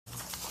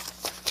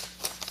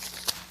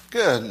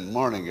Good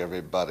morning,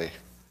 everybody.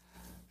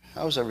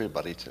 How's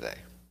everybody today?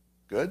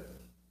 Good?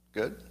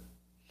 Good?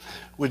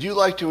 Would you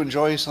like to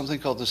enjoy something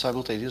called the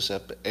simultaneous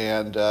sip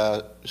and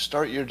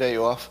start your day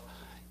off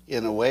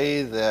in a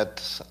way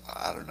that,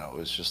 I don't know,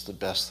 is just the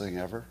best thing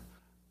ever?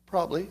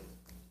 Probably.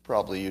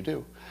 Probably you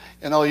do.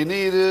 And all you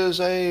need is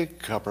a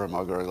cup or a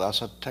mug or a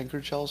glass, a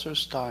tankard, chalice, or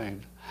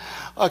stein,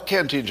 a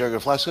canteen, jug,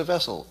 or flask, a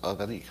vessel of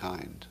any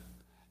kind,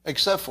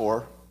 except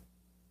for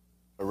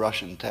a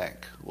Russian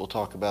tank. We'll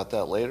talk about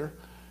that later.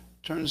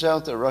 Turns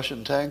out that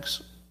Russian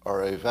tanks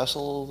are a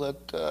vessel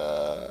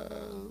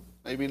that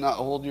maybe not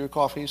hold your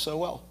coffee so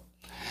well.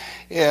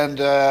 And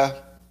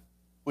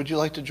would you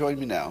like to join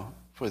me now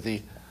for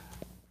the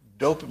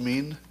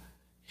dopamine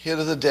hit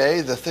of the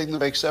day, the thing that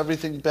makes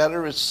everything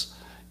better? It's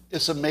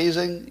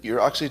amazing. Your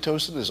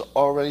oxytocin is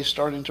already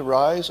starting to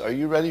rise. Are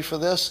you ready for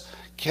this?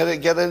 Can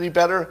it get any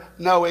better?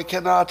 No, it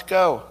cannot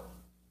go.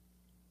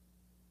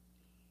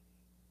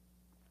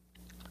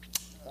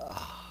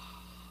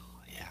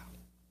 Yeah.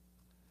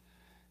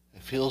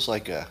 It feels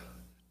like a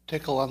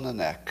tickle on the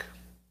neck.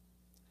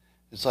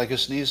 It's like a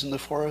sneeze in the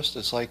forest.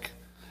 It's like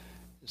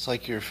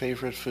your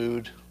favorite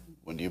food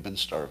when you've been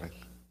starving.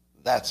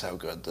 That's how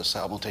good the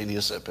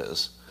simultaneous sip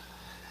is.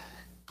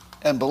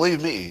 And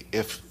believe me,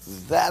 if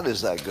that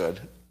is that good,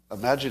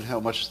 imagine how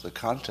much the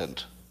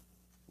content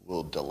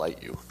will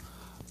delight you.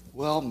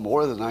 Well,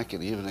 more than I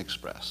can even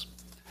express.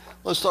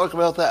 Let's talk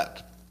about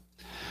that.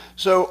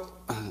 So,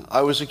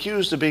 I was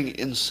accused of being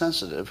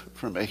insensitive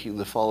for making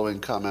the following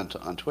comment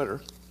on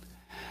Twitter,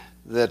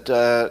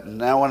 that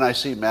now when I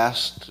see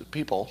masked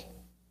people,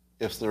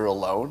 if they're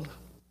alone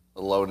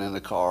in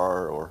a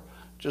car or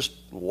just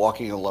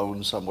walking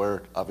alone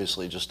somewhere,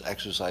 obviously just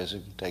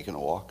exercising, taking a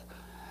walk,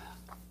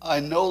 I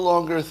no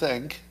longer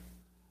think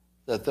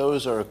that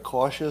those are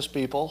cautious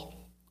people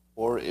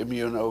or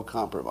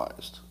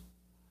immunocompromised.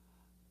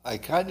 I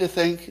kind of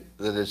think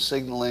that it's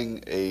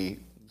signaling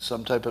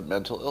some type of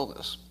mental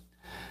illness.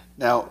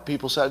 Now,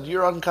 people said,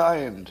 you're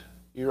unkind.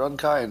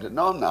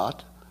 No, I'm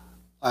not.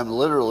 I'm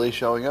literally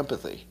showing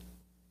empathy.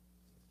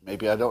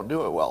 Maybe I don't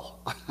do it well.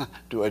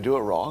 Do I do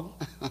it wrong?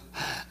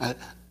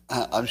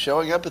 I'm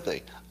showing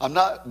empathy. I'm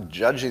not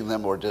judging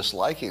them or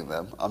disliking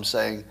them. I'm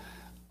saying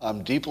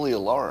I'm deeply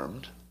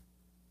alarmed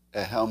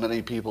at how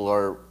many people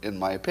are, in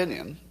my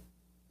opinion,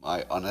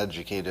 my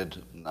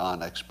uneducated,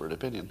 non-expert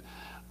opinion,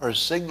 are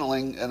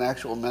signaling an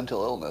actual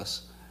mental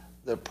illness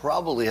that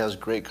probably has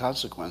great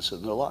consequence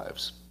in their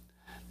lives.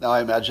 Now,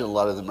 I imagine a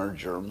lot of them are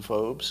germ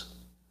phobes.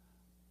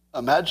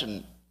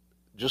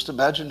 Just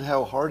imagine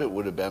how hard it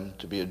would have been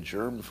to be a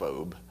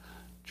germaphobe,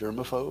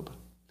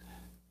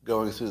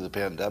 going through the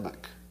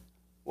pandemic.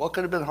 What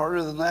could have been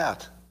harder than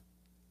that?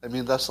 I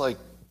mean, that's like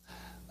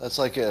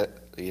a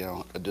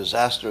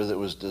disaster that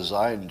was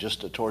designed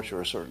just to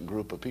torture a certain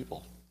group of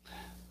people,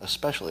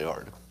 especially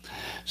hard.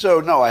 So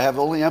no, I have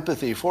only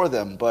empathy for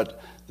them,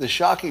 but the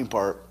shocking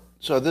part,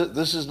 so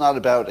this is not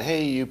about,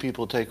 hey, you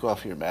people take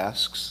off your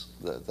masks.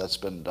 That's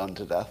been done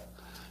to death.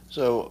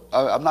 So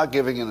I'm not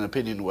giving an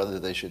opinion whether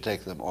they should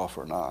take them off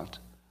or not.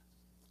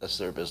 That's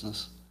their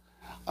business.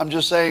 I'm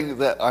just saying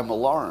that I'm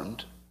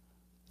alarmed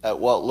at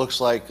what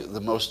looks like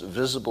the most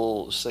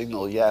visible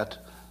signal yet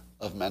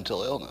of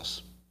mental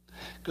illness.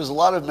 Because a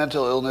lot of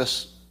mental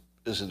illness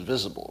is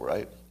invisible,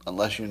 right?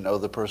 Unless you know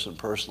the person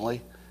personally,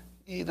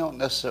 you don't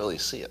necessarily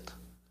see it.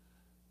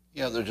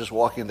 They're just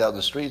walking down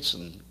the streets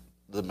and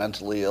the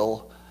mentally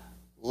ill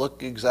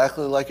look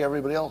exactly like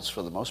everybody else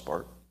for the most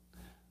part.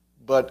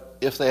 But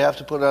if they have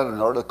to put on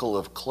an article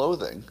of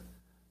clothing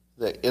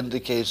that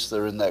indicates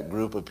they're in that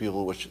group of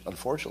people, which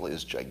unfortunately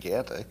is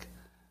gigantic,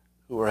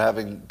 who are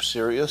having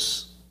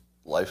serious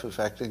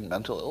life-affecting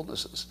mental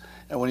illnesses.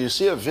 And when you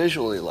see it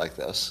visually like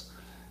this,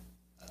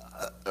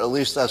 at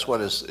least that's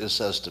what it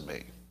says to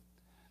me.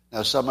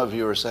 Now, some of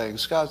you are saying,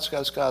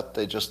 Scott,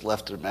 they just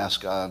left their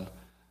mask on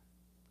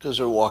because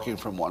they're walking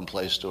from one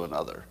place to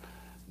another.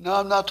 No,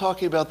 I'm not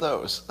talking about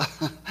those.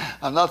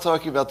 I'm not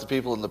talking about the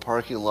people in the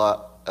parking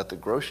lot at the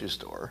grocery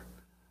store,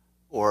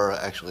 or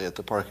actually at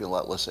the parking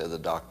lot, let's say, the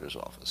doctor's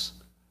office.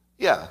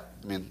 Yeah,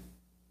 I mean,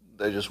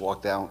 they just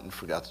walked out and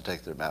forgot to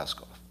take their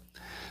mask off.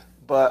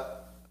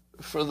 But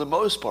for the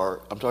most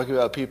part, I'm talking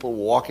about people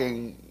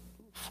walking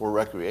for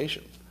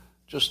recreation,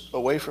 just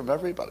away from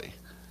everybody.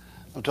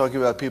 I'm talking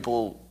about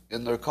people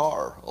in their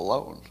car,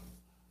 alone.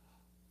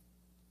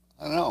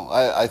 I don't know.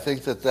 I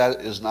think that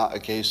is not a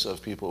case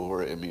of people who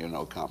are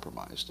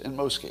immunocompromised, in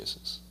most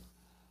cases.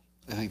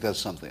 I think that's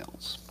something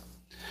else.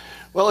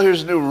 Well,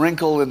 here's a new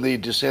wrinkle in the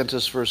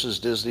DeSantis versus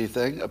Disney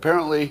thing.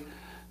 Apparently,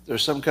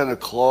 there's some kind of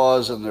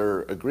clause in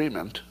their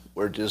agreement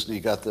where Disney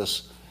got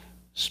this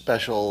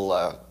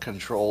special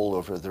control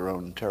over their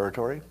own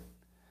territory.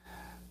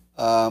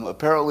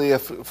 Apparently,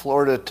 if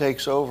Florida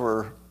takes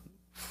over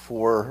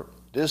for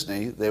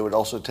Disney, they would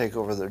also take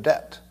over their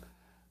debt.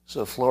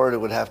 So Florida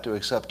would have to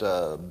accept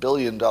 $1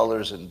 billion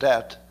in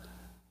debt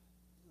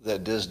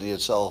that Disney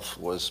itself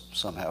was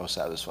somehow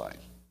satisfying.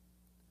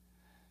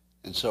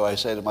 And so I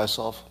say to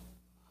myself,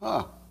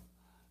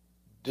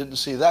 didn't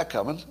see that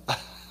coming.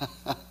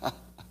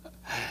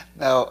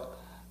 Now,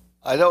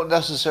 I don't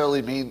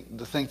necessarily mean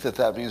to think that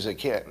that means it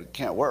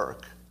can't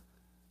work,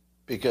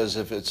 because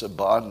if it's a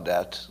bond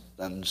debt,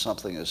 then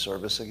something is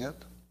servicing it.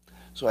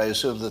 So I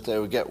assume that they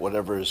would get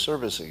whatever is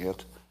servicing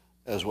it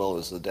as well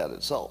as the debt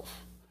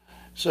itself.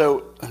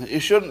 So it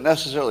shouldn't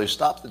necessarily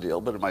stop the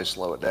deal, but it might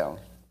slow it down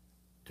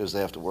because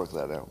they have to work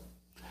that out.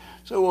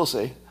 So we'll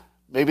see.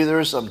 Maybe there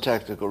is some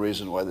technical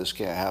reason why this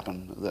can't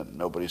happen that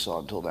nobody saw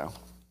until now.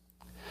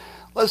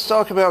 Let's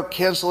talk about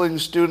canceling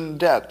student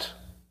debt,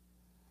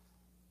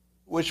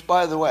 which,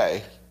 by the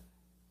way,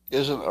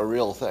 isn't a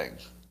real thing.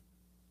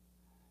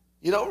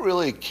 You don't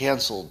really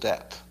cancel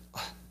debt.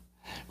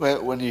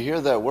 When you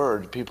hear that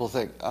word, people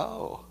think,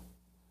 oh,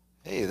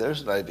 hey,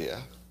 there's an idea.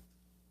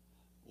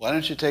 Why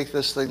don't you take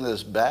this thing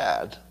that's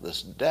bad,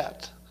 this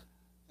debt,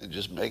 and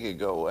just make it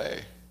go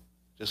away?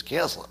 Just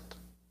cancel it.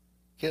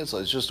 Cancel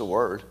it. It's just a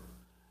word.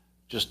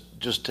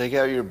 Just take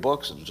out your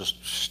books and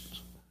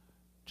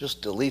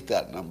just delete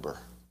that number.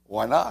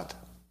 Why not?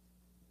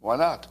 Why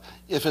not?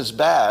 If it's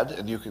bad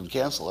and you can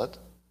cancel it,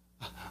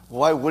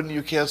 why wouldn't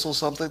you cancel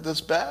something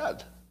that's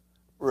bad?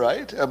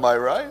 Right? Am I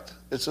right?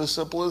 It's as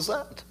simple as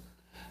that.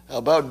 How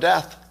about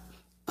death?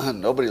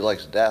 Nobody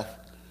likes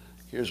death.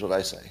 Here's what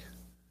I say.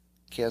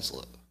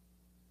 Cancel it.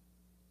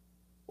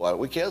 Why don't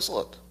we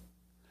cancel it?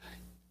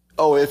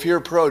 Oh, if you're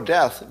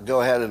pro-death,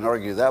 go ahead and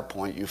argue that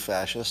point, you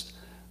fascist.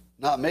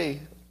 Not me.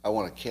 I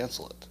want to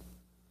cancel it.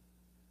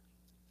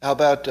 How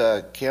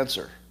about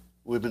cancer?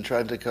 We've been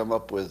trying to come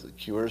up with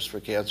cures for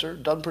cancer.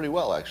 Done pretty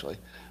well, actually.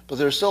 But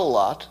there's still a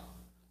lot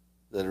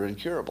that are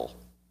incurable.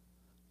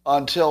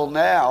 Until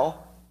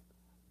now,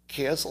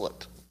 cancel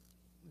it.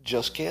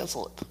 Just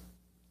cancel it.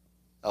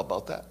 How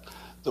about that?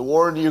 The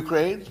war in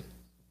Ukraine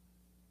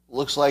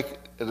looks like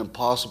an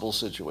impossible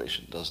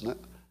situation, doesn't it?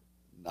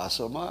 Not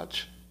so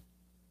much.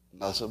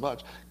 Not so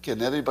much.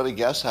 Can anybody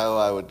guess how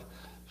I would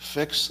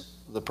fix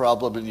the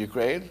problem in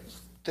Ukraine?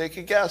 Take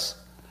a guess.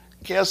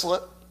 Cancel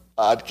it.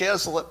 I'd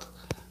cancel it.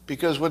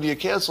 Because when you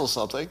cancel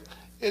something,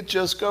 it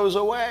just goes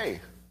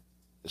away.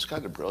 It's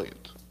kind of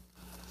brilliant.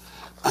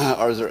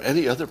 Are there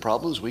any other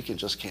problems we can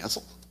just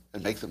cancel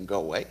and make them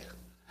go away?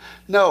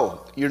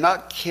 No, you're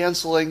not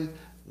canceling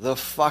the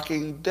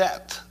fucking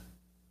debt.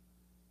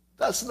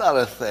 That's not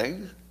a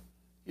thing.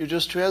 You're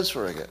just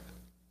transferring it.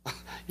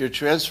 You're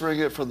transferring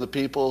it from the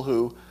people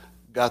who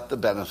got the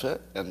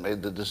benefit and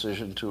made the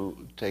decision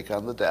to take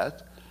on the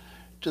debt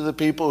to the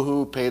people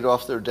who paid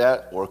off their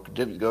debt or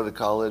didn't go to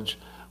college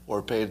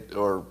or paid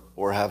or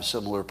have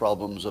similar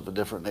problems of a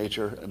different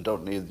nature and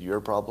don't need your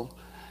problem.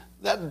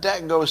 That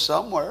debt goes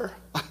somewhere.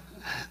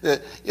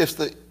 If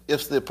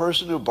the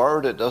person who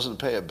borrowed it doesn't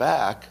pay it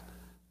back,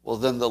 well,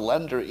 then the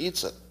lender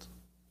eats it.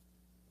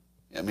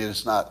 I mean,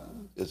 it's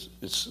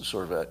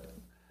sort of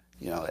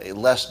a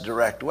less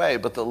direct way,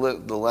 but the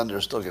lender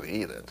is still going to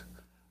eat it,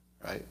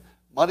 right?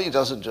 Money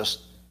doesn't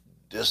just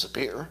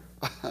disappear.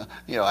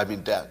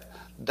 Debt.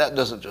 Debt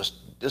doesn't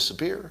just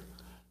disappear.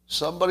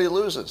 Somebody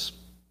loses.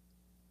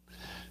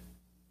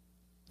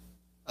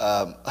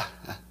 And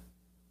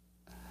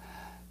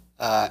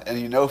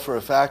you know for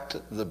a fact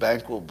the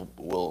bank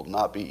will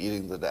not be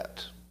eating the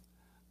debt.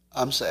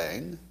 I'm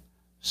saying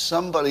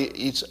somebody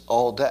eats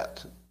all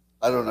debt.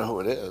 I don't know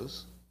who it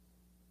is.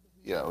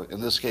 In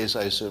this case,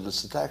 I assume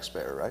it's the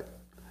taxpayer, right?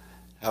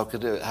 How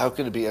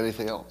could it be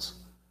anything else?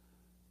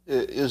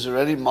 Is there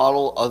any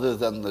model other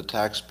than the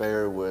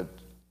taxpayer would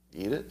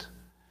eat it?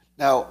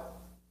 Now,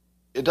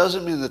 it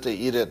doesn't mean that they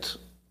eat it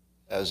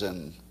as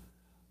in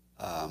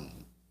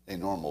a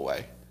normal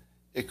way.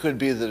 It could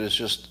be that it's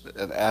just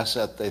an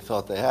asset they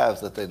thought they have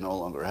that they no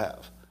longer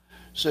have.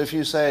 So if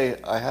you say,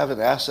 I have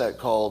an asset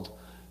called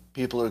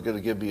people are going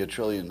to give me $1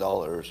 trillion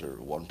or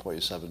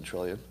 1.7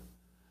 trillion.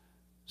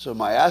 So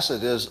my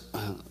asset is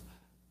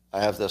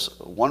I have this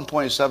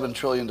 $1.7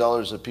 trillion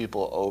that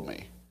people owe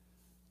me.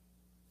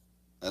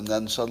 And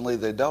then suddenly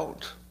they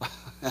don't.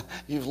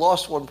 You've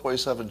lost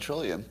 1.7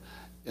 trillion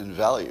in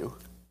value,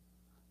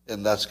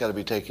 and that's got to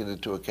be taken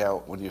into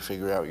account when you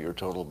figure out your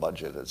total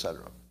budget, et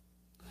cetera.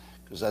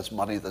 Because that's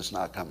money that's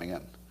not coming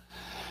in.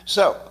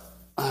 So,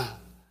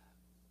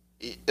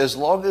 as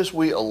long as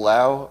we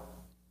allow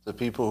the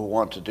people who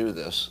want to do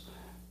this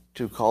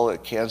to call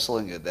it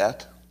canceling a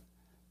debt,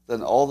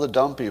 then all the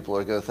dumb people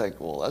are going to think,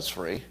 well, that's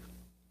free.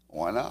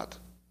 Why not?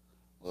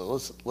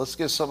 Well, let's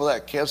get some of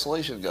that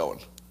cancellation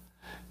going.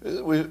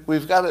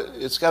 We've got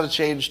to. It's got to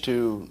change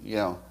to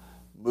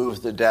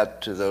move the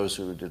debt to those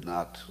who did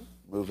not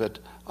move it.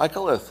 I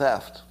call it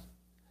theft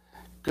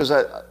because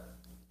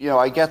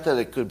I get that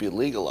it could be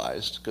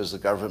legalized because the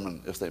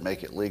government, if they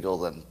make it legal,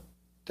 then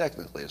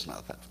technically it's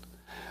not theft.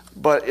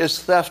 But it's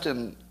theft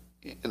in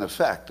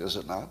effect, is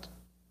it not?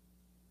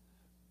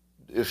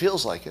 It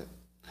feels like it.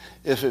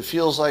 If it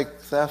feels like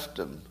theft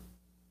and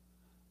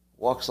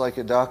walks like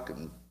a duck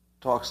and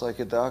talks like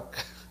a duck,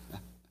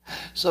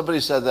 somebody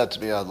said that to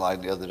me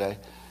online the other day.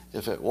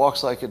 If it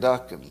walks like a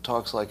duck and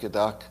talks like a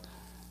duck,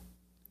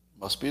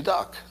 must be a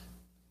duck.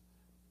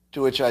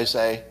 To which I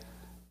say,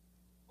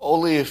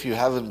 only if you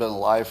haven't been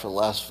alive for the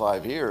last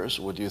 5 years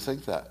would you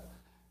think that.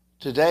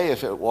 Today,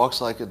 if it walks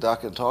like a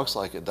duck and talks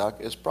like a duck,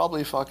 it's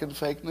probably fucking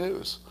fake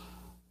news.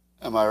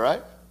 Am I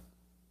right?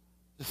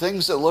 The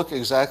things that look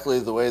exactly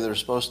the way they're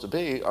supposed to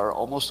be are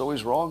almost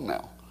always wrong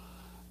now.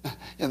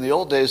 In the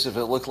old days, if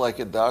it looked like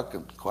a duck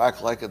and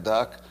quacked like a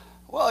duck,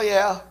 well,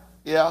 yeah.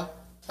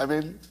 I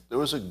mean, there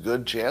was a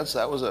good chance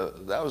that was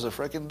a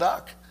frickin'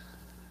 duck.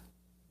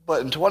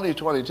 But in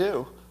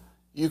 2022,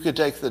 you could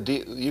take the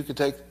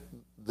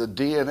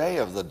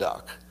DNA of the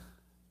duck,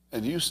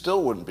 and you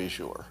still wouldn't be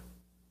sure.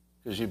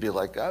 Because you'd be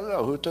like, I don't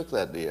know, who took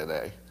that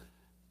DNA?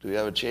 Do we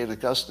have a chain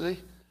of custody?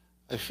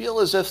 I feel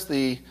as if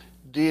the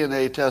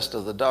DNA test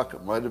of the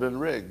duck might have been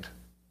rigged,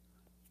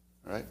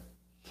 right?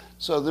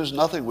 So there's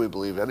nothing we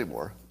believe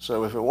anymore.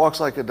 So if it walks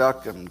like a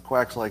duck and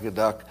quacks like a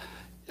duck,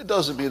 it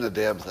doesn't mean a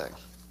damn thing.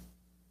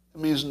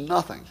 It means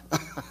nothing.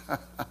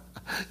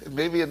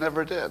 Maybe it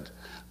never did,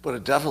 but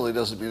it definitely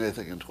doesn't mean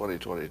anything in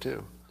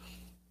 2022.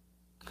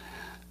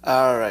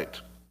 All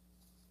right.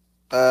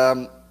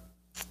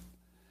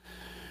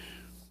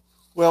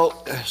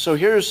 Well, so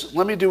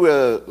let me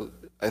do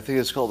I think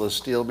it's called a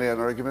Steelman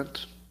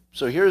argument.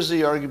 So here's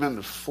the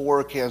argument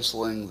for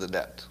canceling the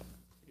debt.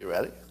 You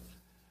ready?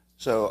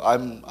 So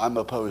I'm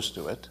opposed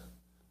to it.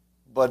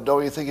 But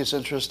don't you think it's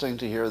interesting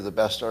to hear the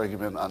best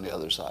argument on the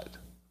other side?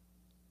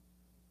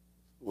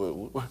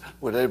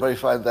 Would anybody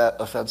find that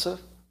offensive?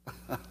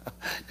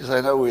 Because I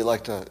know we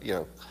like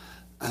to,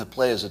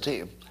 play as a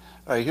team.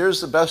 All right,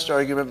 here's the best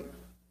argument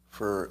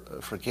for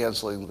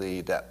canceling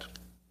the debt.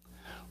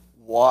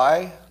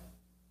 Why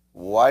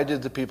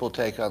did the people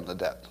take on the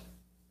debt?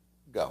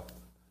 Go.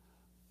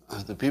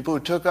 The people who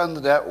took on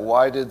the debt,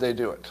 why did they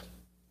do it?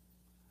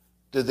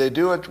 Did they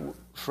do it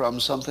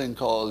from something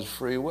called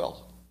free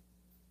will?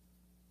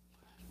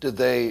 Did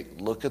they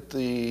look at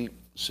the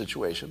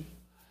situation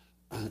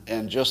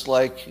and just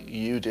like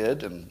you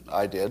did and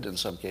I did in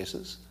some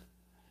cases,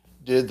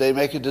 did they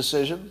make a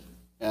decision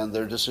and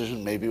their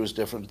decision maybe was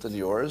different than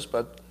yours,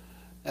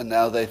 and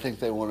now they think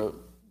they don't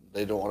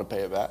want to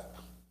pay it back?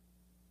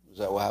 Is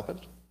that what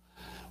happened?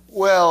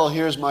 Well,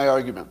 here's my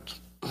argument.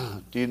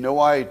 Do you know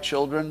why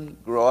children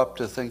grow up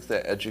to think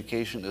that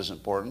education is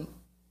important?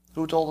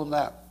 Who told them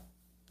that?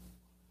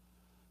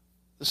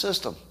 The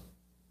system.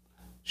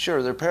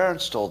 Sure, their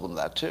parents told them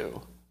that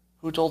too.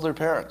 Who told their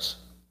parents?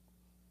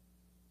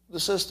 The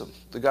system,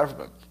 the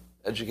government,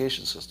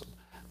 education system.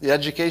 The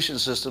education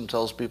system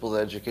tells people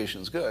that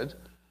education is good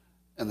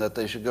and that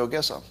they should go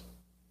get some,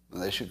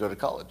 and they should go to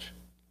college.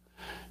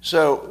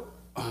 So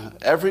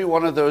every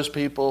one of those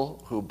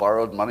people who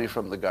borrowed money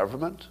from the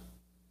government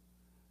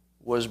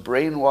was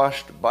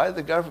brainwashed by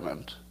the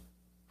government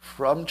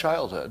from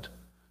childhood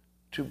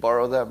to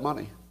borrow that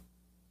money.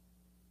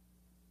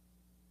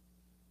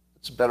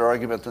 It's a better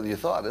argument than you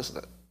thought,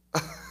 isn't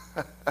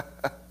it?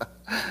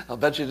 I'll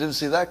bet you didn't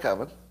see that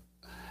coming.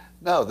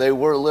 No, they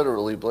were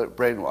literally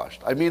brainwashed.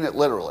 I mean it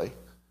literally.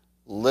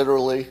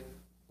 Literally,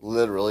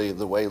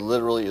 the way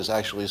literally is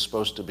actually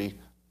supposed to be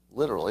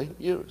literally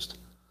used.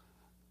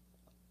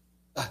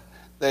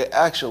 They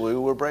actually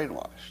were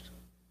brainwashed.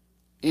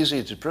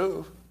 Easy to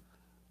prove.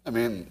 I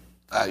mean,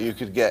 you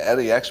could get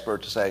any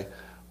expert to say,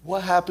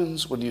 what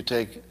happens when you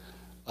take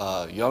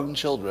young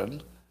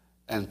children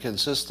and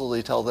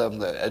consistently tell them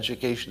that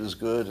education is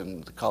good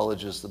and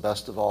college is the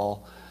best of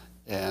all,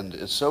 and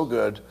it's so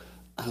good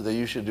that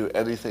you should do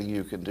anything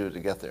you can do to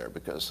get there,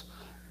 because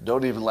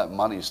don't even let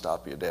money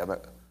stop you, damn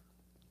it.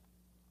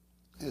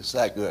 It's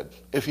that good,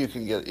 if you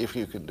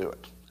can do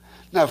it.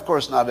 Now, of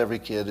course, not every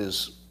kid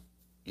is,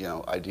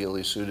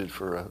 ideally suited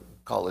for a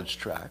college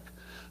track.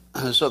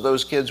 So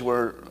those kids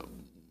were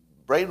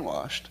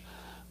brainwashed,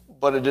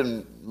 but it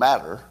didn't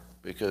matter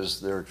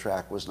because their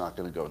track was not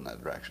going to go in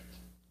that direction.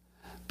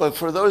 But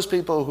for those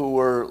people who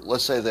were,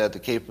 let's say they had the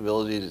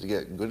capability to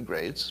get good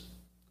grades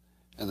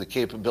and the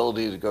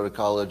capability to go to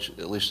college,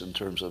 at least in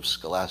terms of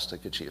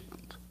scholastic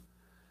achievement,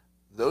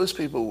 those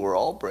people were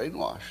all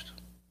brainwashed.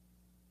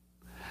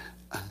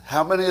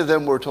 How many of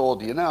them were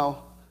told,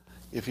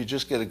 if you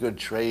just get a good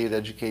trade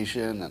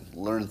education and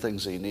learn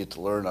things that you need to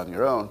learn on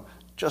your own,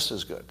 just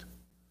as good?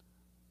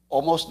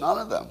 Almost none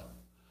of them.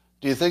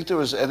 Do you think there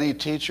was any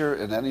teacher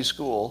in any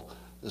school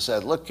that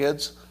said, look,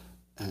 kids,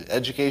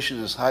 education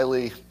is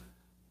highly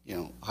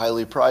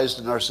prized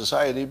in our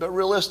society, but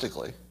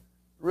realistically,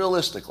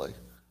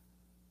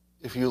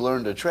 if you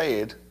learned a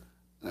trade,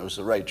 and it was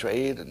the right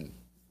trade, and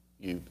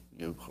you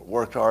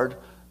worked hard,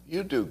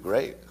 you'd do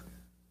great.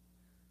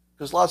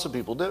 Because lots of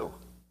people do.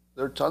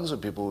 There are tons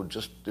of people who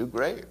just do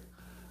great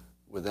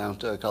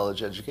without a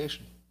college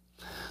education.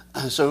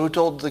 So who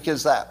told the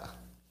kids that?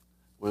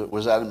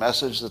 Was that a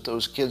message that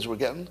those kids were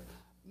getting?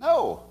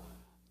 No.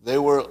 They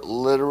were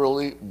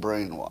literally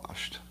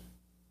brainwashed.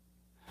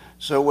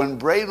 So when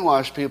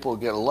brainwashed people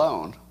get a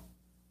loan,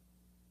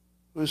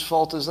 whose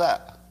fault is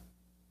that?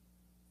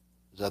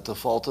 Is that the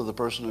fault of the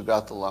person who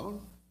got the loan?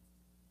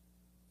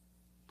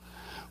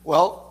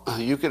 Well,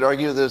 you could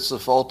argue that it's the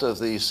fault of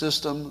the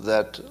system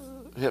that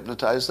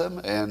hypnotized them,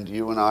 and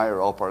you and I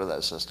are all part of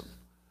that system,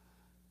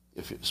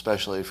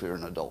 especially if you're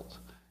an adult.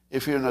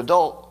 If you're an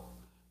adult,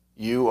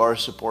 you are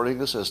supporting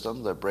a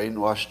system that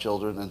brainwashed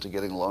children into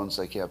getting loans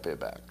they can't pay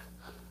back.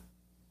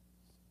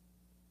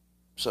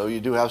 So you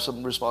do have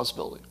some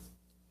responsibility.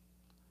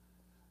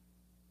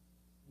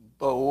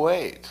 But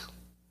wait,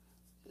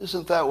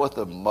 isn't that what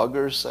the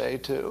muggers say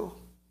too?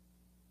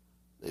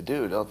 They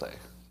do, don't they?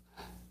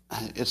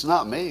 It's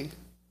not me,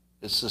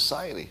 it's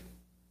society.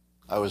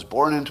 I was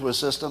born into a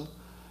system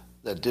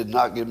that did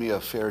not give me a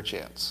fair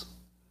chance.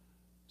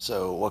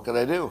 So what could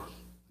I do?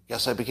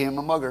 Guess I became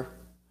a mugger.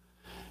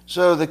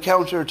 So the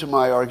counter to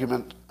my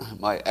argument,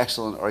 my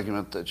excellent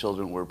argument that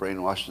children were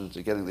brainwashed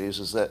into getting these,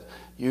 is that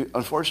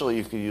unfortunately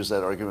you could use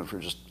that argument for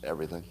just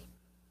everything.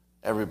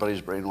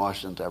 Everybody's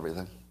brainwashed into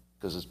everything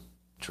because it's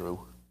true.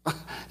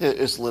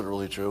 It's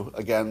literally true.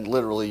 Again,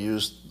 literally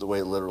used the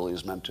way literally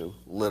is meant to.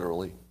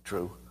 Literally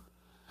true.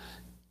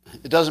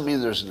 It doesn't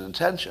mean there's an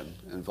intention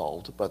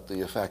involved, but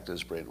the effect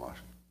is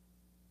brainwashing.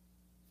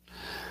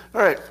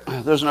 All right,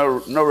 there's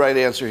no right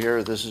answer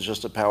here. This is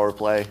just a power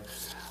play.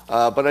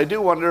 But I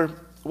do wonder,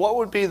 what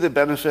would be the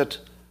benefit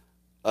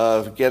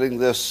of getting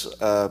this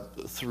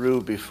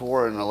through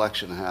before an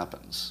election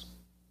happens?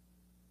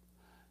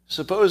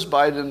 Suppose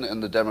Biden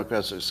and the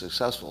Democrats are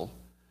successful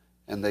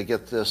and they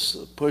get this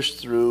pushed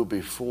through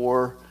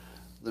before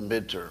the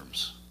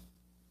midterms.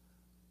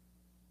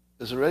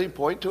 Is there any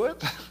point to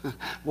it?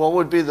 What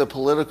would be the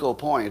political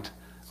point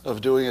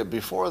of doing it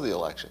before the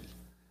election?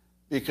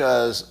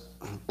 Because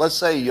let's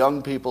say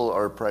young people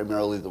are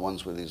primarily the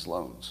ones with these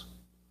loans.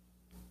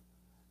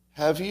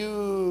 Have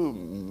you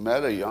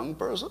met a young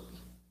person?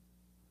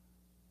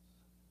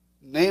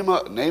 Name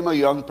a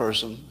young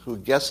person who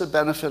gets a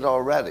benefit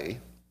already,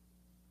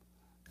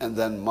 and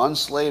then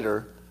months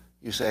later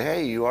you say,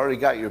 hey, you already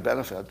got your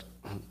benefit.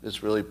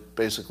 It's really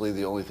basically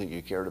the only thing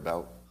you cared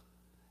about.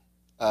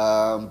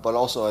 But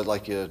also I'd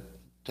like you to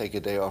take a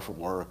day off from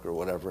work or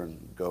whatever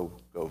and go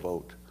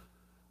vote.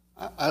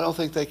 I don't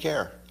think they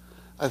care.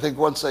 I think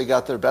once they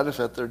got their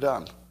benefit, they're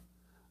done.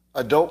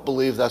 I don't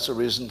believe that's a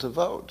reason to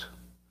vote.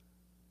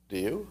 Do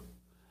you?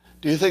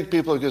 Do you think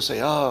people are going to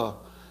say, oh,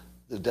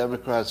 the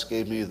Democrats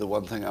gave me the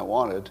one thing I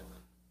wanted,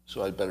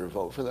 so I'd better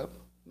vote for them?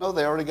 No,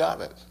 they already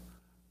got it.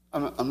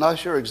 I'm not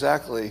sure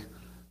exactly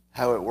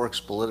how it works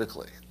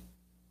politically.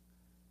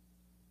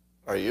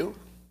 Are you?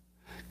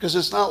 Because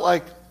it's not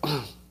like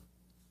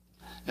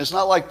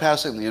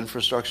passing the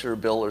infrastructure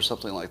bill or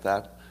something like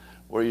that,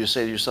 where you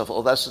say to yourself,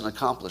 oh, that's an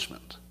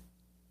accomplishment.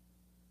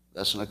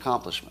 That's an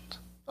accomplishment.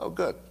 Oh,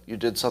 good. You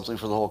did something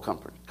for the whole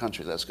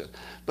country. That's good.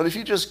 But if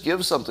you just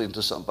give something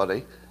to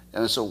somebody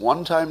and it's a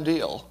one-time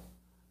deal,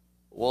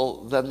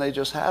 well, then they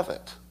just have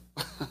it.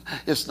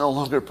 It's no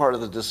longer part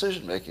of the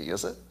decision-making,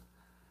 is it?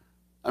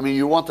 I mean,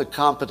 you want the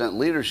competent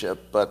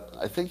leadership, but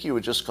I think you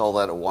would just call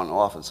that a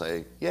one-off and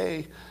say,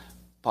 yay,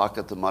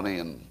 pocket the money,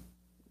 and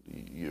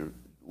you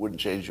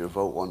wouldn't change your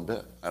vote one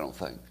bit, I don't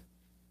think.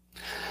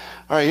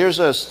 All right, here's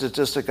a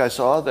statistic I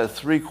saw that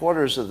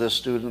 3/4 of this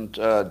student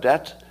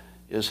debt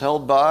is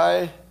held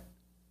by,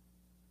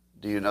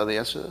 do you know the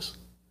answer to this?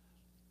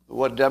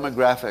 What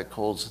demographic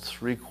holds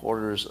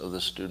 3/4 of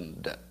the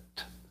student debt?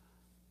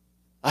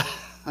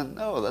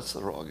 No, that's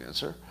the wrong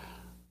answer.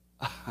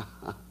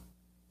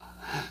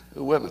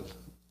 Women.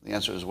 The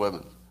answer is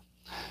women.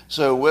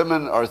 So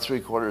women are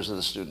 3/4 of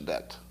the student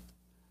debt,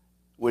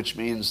 which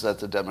means that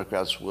the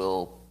Democrats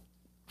will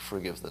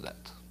forgive the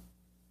debt.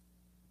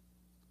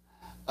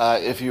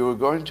 If you were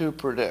going to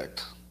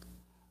predict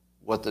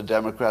what the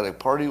Democratic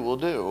Party will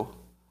do,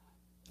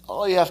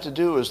 all you have to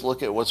do is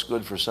look at what's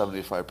good for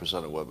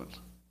 75% of women.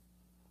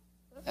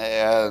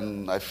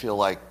 And I feel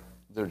like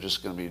they're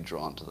just going to be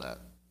drawn to that.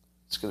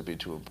 It's going to be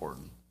too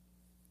important.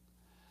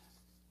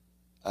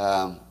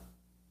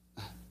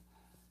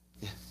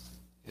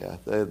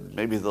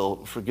 Maybe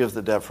they'll forgive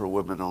the debt for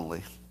women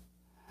only.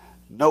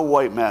 No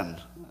white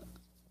men.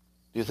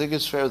 Do you think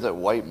it's fair that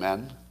white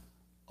men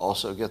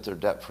also get their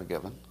debt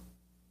forgiven?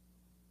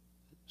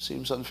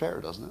 Seems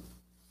unfair, doesn't it?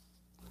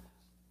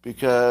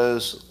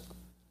 Because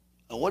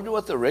I wonder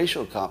what the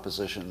racial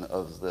composition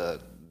of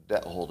the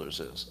debt holders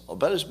is. I'll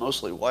bet it's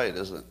mostly white,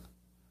 isn't it?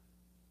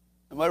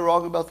 Am I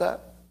wrong about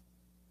that?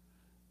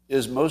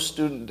 Is most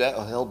student debt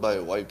held by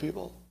white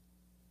people?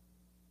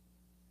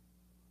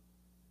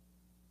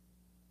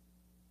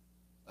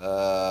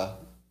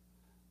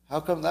 How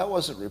come that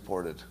wasn't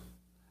reported?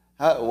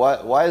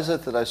 Why is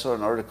it that I saw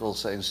an article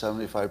saying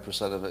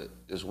 75% of it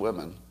is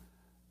women,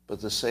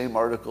 but the same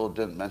article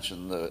didn't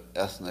mention the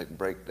ethnic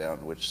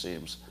breakdown, which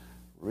seems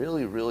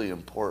really, really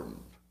important?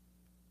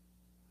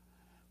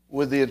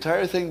 Would the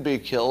entire thing be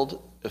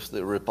killed if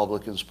the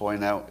Republicans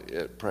point out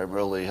it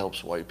primarily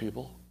helps white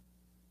people?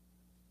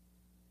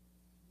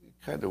 It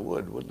kind of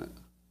would, wouldn't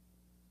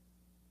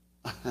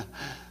it?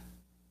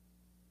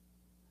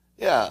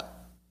 Yeah.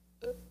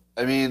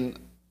 I mean,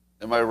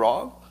 am I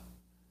wrong?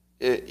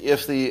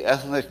 If the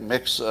ethnic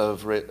mix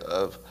of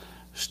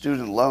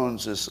student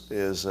loans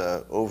is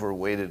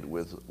overweighted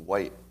with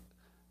white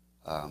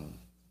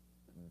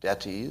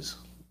debtors,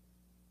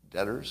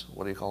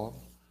 what do you call them?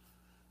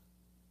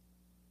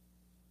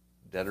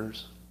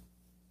 Debtors?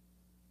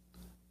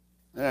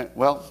 All right,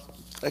 well,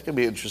 that can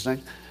be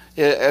interesting.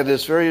 And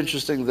it's very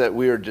interesting that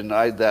we are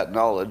denied that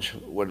knowledge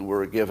when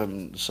we're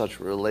given such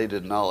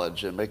related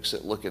knowledge. It makes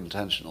it look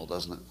intentional,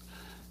 doesn't it?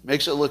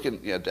 Makes it look,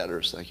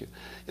 debtors, thank you.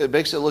 It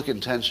makes it look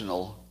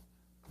intentional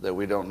that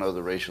we don't know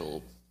the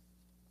racial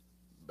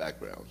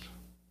background.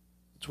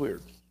 It's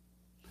weird.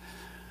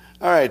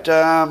 All right.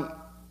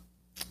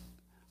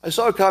 I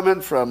saw a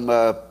comment from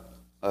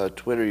a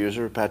Twitter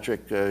user,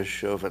 Patrick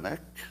Chauvenek,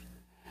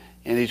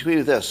 and he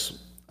tweeted this,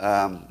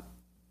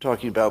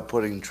 talking about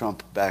putting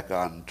Trump back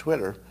on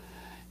Twitter.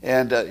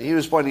 And he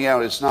was pointing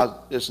out it's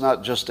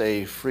not just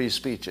a free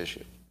speech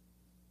issue,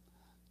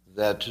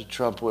 that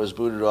Trump was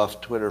booted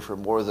off Twitter for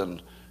more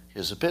than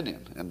his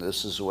opinion. And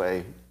this is the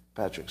way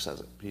Patrick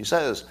says it. He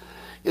says,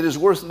 "It is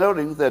worth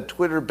noting that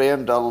Twitter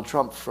banned Donald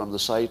Trump from the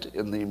site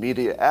in the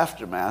immediate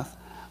aftermath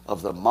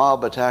of the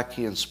mob attack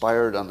he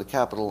inspired on the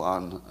Capitol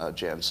on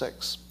Jan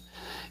 6.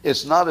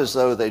 It's not as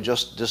though they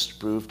just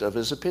disapproved of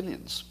his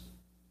opinions."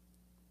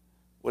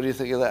 What do you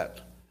think of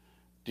that?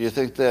 Do you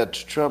think that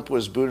Trump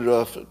was booted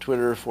off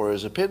Twitter for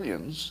his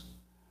opinions,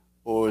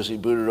 or was he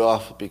booted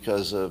off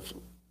because of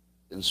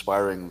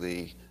inspiring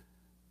the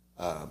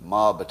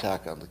mob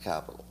attack on the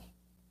Capitol?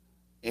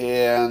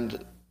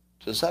 And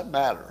does that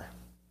matter?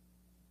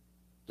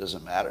 Does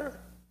it matter?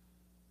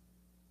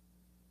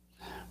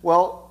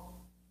 Well,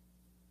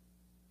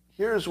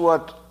 here's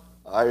what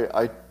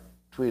I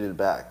tweeted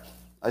back.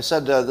 I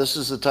said this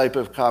is the type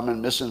of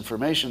common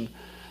misinformation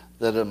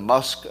that a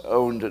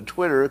Musk-owned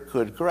Twitter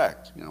could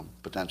correct,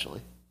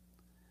 potentially.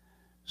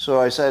 So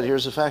I said,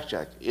 here's a fact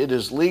check. It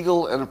is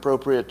legal and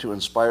appropriate to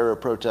inspire a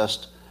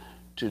protest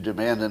to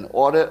demand an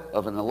audit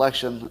of an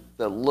election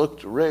that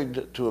looked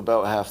rigged to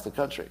about half the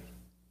country.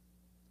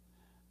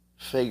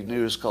 Fake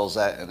news calls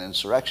that an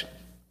insurrection.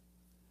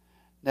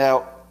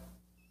 Now,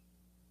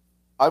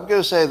 I'm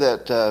going to say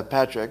that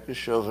Patrick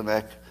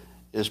Chauvenek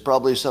is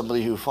probably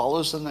somebody who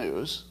follows the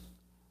news,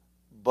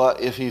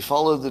 but if he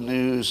followed the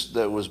news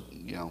that was,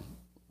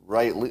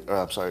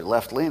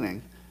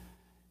 left-leaning,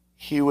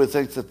 he would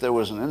think that there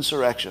was an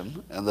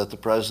insurrection and that the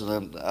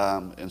president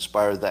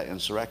inspired that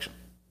insurrection.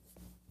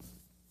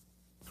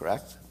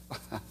 Correct?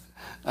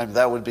 I mean,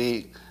 that would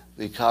be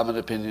the common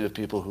opinion of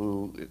people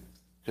who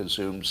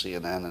consume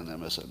CNN and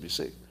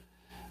MSNBC.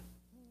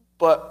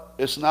 But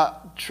it's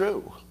not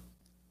true.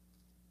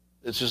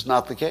 It's just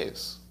not the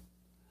case.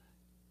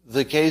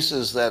 The case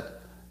is that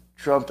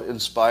Trump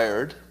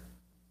inspired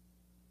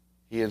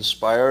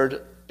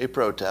a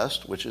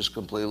protest, which is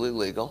completely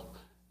legal.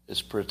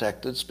 It's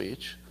protected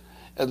speech.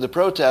 And the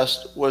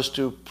protest was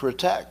to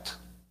protect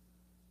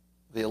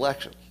the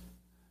election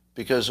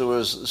because there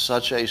was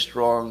such a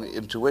strong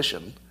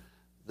intuition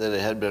that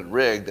it had been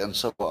rigged, and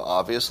so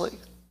obviously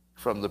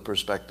from the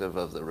perspective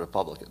of the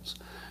Republicans.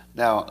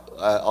 Now,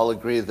 I'll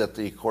agree that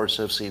the courts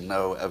have seen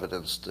no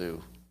evidence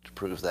to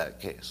prove that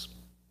case.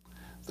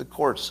 The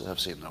courts have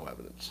seen no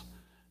evidence.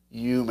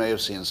 You may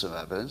have seen some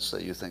evidence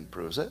that you think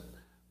proves it,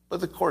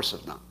 but the courts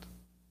have not.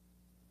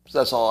 So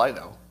that's all I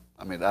know.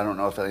 I mean, I don't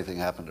know if anything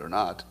happened or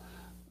not.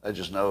 I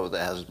just know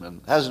that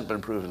hasn't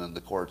been proven in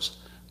the courts,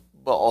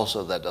 but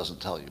also that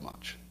doesn't tell you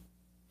much.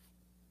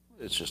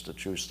 It's just a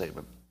true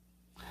statement.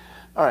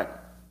 All right.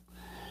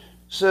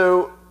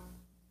 So,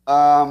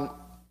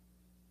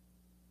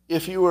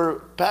 if you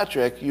were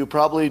Patrick, you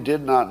probably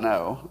did not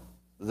know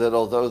that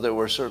although there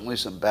were certainly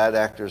some bad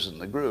actors in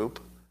the group,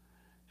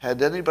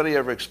 had anybody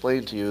ever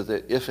explained to you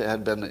that if it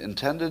had been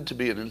intended to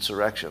be an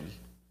insurrection,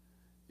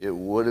 it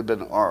would have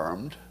been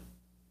armed,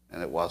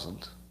 and it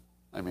wasn't.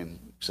 I mean,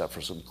 except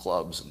for some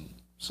clubs and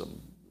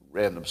some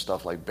random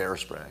stuff like bear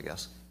spray, I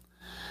guess.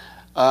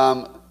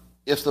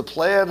 If the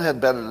plan had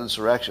been an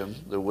insurrection,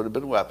 there would have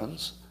been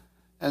weapons.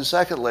 And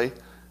secondly,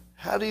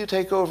 how do you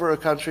take over a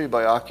country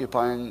by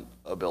occupying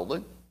a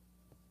building?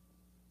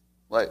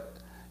 Like,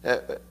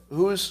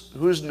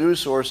 whose news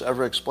source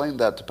ever explained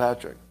that to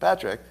Patrick?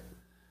 Patrick,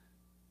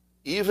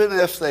 even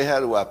if they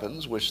had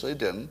weapons, which they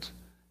didn't,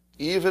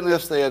 even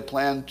if they had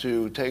planned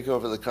to take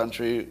over the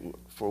country,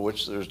 for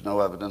which there's no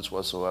evidence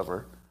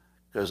whatsoever,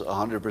 because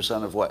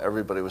 100% of what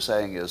everybody was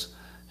saying is,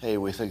 hey,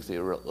 we think the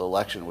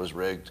election was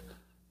rigged.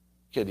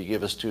 Can you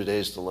give us 2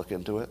 days to look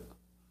into it?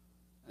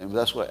 And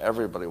that's what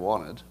everybody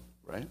wanted,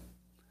 right?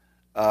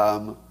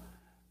 Now,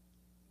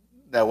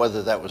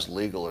 whether that was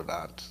legal or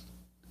not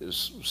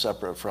is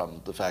separate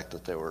from the fact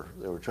that they were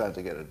trying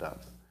to get it done.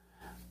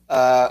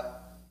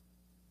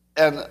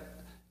 And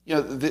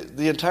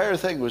the entire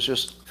thing was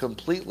just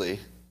completely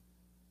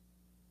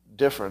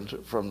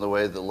different from the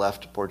way the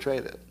left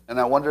portrayed it. And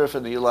I wonder if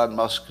an Elon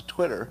Musk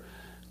Twitter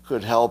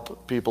could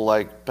help people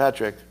like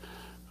Patrick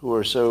who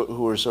are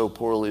so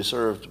poorly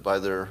served by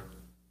their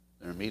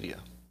media.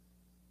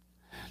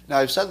 Now,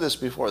 I've said this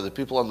before, the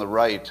people on the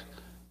right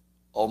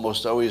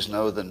almost always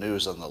know the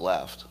news on the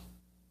left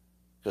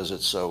because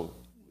it's so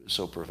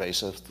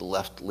pervasive. The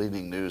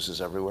left-leaning news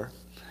is everywhere.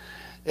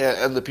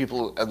 And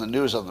the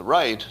news on the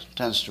right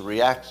tends to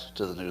react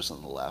to the news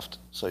on the left.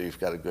 So you've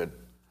got a good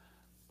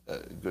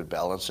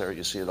balance there.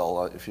 You see it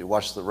all. If you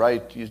watch the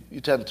right,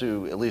 you tend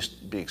to at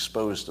least be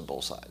exposed to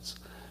both sides.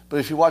 But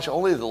if you watch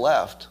only the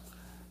left,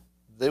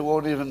 they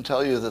won't even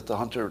tell you that the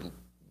Hunter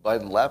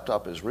Biden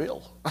laptop is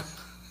real.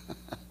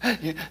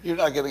 You're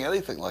not getting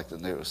anything like the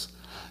news.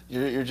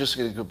 You're just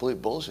getting complete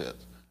bullshit.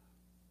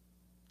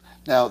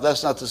 Now,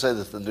 that's not to say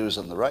that the news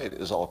on the right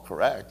is all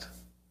correct.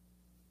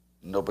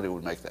 Nobody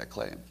would make that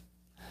claim.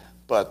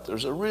 But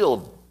there's a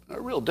real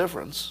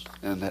difference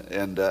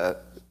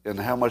in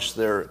how much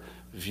their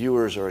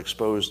viewers are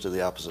exposed to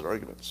the opposite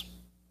arguments.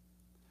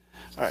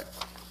 All right.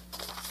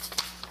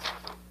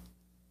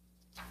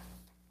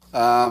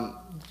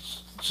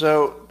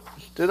 So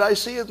did I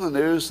see in the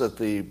news that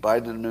the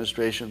Biden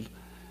administration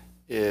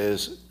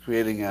is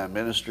creating a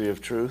Ministry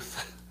of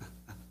Truth?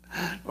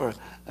 Or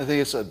I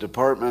think it's a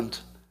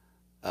department,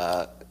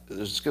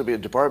 there's going to be a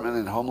department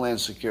in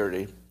Homeland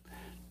Security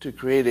to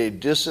create a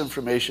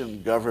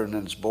disinformation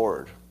governance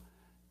board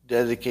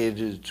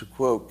dedicated to,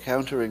 quote,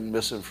 countering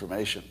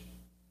misinformation.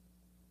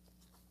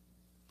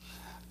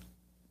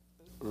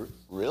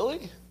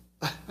 Really?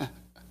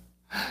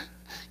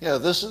 Yeah,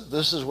 this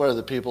is where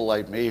the people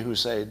like me who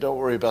say, don't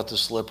worry about the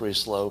slippery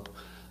slope,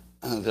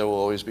 there will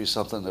always be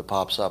something that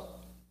pops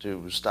up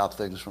to stop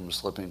things from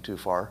slipping too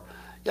far.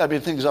 Yeah, I mean,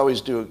 things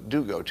always do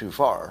go too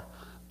far,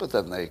 but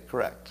then they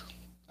correct.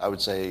 I would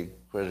say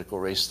critical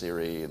race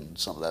theory and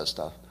some of that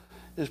stuff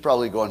is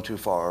probably going too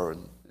far,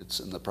 and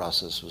it's in the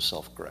process of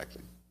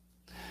self-correcting.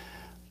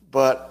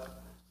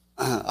 But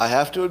I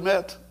have to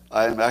admit,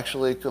 I am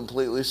actually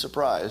completely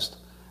surprised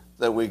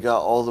that we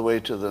got all the way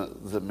to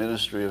the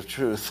Ministry of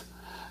Truth,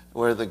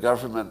 where the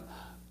government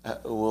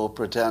will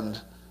pretend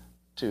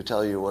to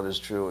tell you what is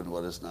true and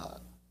what is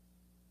not.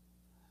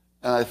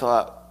 And I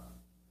thought,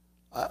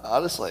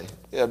 honestly,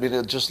 I mean,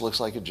 it just looks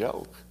like a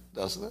joke,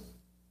 doesn't it?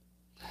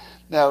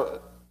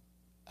 Now,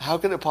 how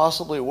can it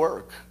possibly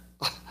work?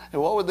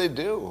 And what would they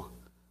do?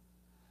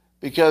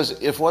 Because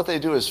if what they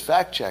do is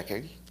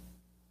fact-checking,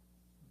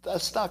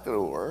 that's not going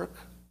to work,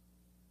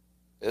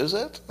 is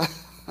it?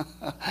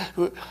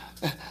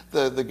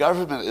 The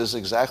government is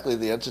exactly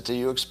the entity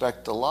you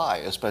expect to lie,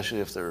 especially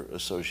if they're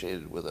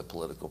associated with a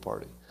political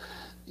party.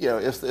 You know,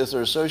 if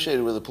they're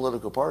associated with a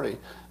political party,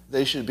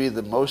 they should be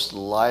the most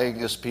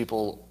lyingest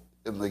people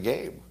in the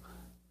game,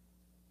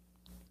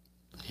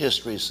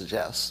 history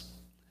suggests.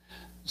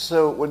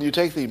 So when you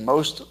take the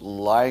most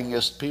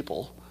lyingest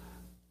people,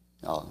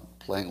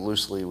 playing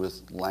loosely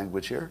with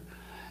language here,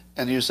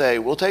 and you say,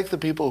 we'll take the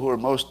people who are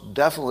most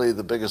definitely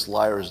the biggest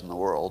liars in the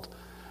world,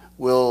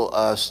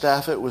 we'll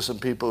staff it with some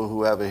people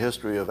who have a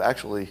history of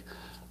actually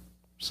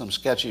some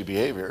sketchy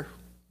behavior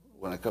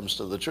when it comes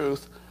to the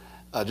truth,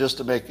 just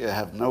to make it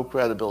have no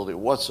credibility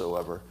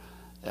whatsoever,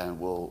 and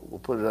we'll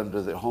put it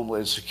under the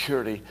Homeland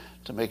Security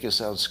to make it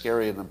sound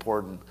scary and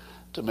important,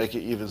 to make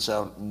it even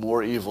sound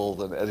more evil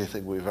than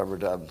anything we've ever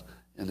done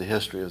in the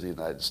history of the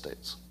United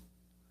States.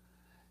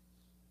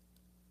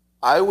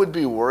 I would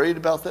be worried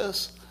about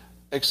this,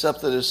 except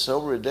that it's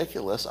so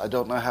ridiculous, I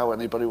don't know how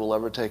anybody will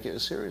ever take it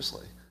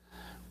seriously.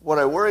 What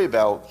I worry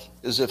about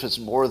is if it's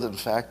more than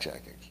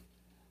fact-checking.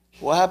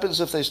 What happens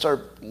if they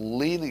start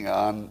leaning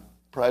on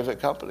private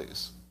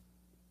companies?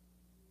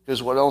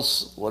 Because what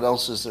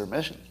else is their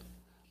mission?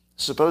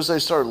 Suppose they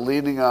start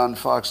leaning on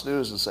Fox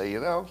News and say,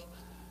 what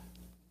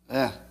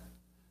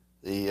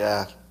do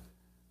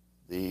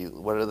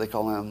they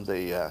call them?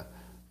 The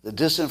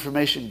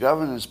Disinformation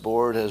Governance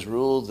Board has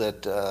ruled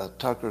that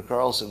Tucker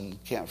Carlson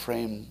can't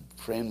frame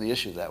the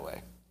issue that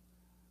way.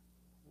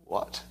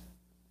 What?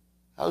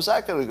 How's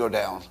that going to go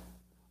down?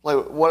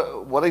 Like,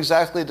 what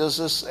exactly does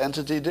this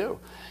entity do?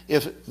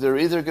 If they're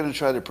either going to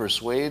try to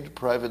persuade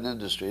private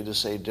industry to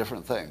say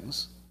different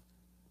things,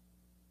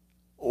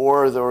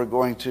 or they're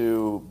going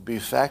to be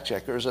fact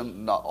checkers,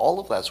 and not all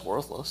of that's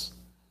worthless,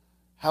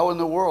 how in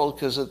the world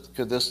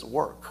could this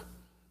work?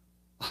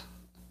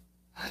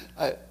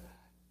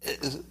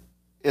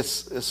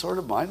 It's sort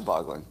of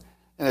mind-boggling.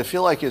 And I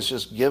feel like it's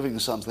just giving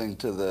something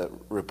to the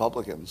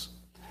Republicans.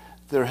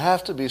 There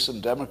have to be some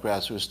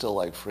Democrats who still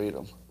like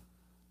freedom.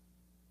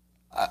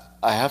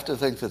 I have to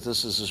think that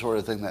this is the sort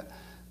of thing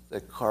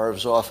that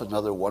carves off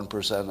another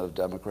 1% of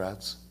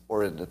Democrats,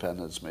 or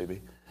independents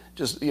maybe.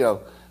 Just,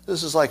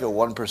 this is like a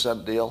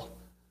 1% deal.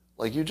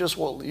 Like you just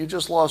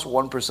lost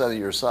 1% of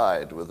your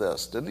side with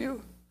this, didn't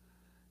you?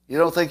 You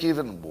don't think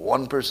even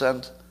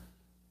 1%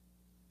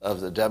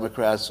 of the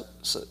Democrats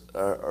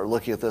are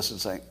looking at this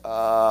and saying,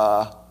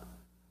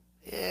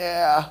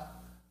 yeah,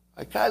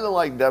 I kind of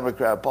like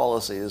Democrat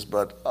policies,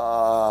 but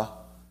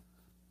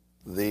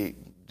the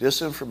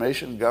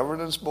Disinformation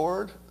Governance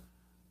Board?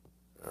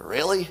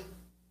 Really?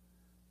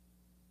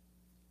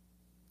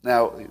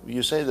 Now,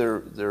 you say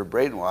they're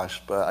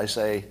brainwashed, but I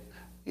say,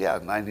 yeah,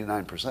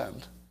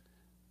 99%.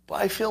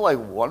 But I feel like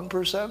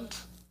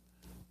 1%,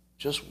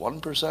 just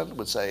 1%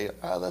 would say,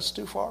 that's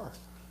too far.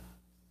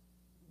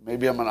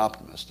 Maybe I'm an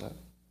optimist.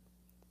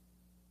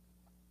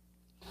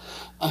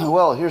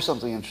 Well, here's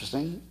something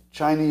interesting.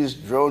 Chinese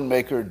drone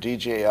maker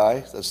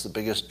DJI, that's the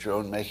biggest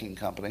drone making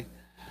company.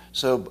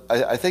 So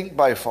I think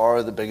by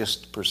far the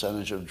biggest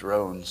percentage of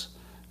drones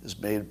is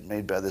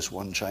made by this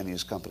one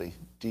Chinese company,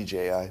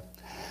 DJI.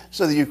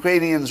 So the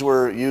Ukrainians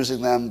were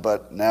using them,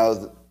 but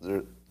now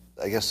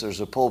I guess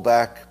there's a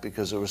pullback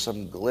because there was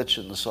some glitch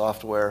in the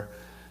software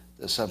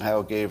that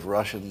somehow gave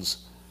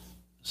Russians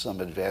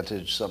some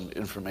advantage, some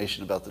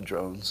information about the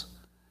drones.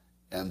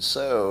 And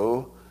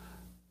so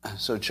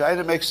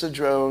China makes the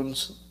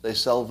drones, they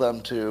sell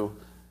them to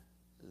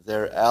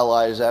their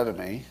allies'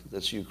 enemy,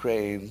 that's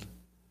Ukraine,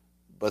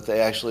 but they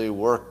actually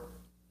work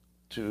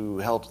to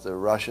help the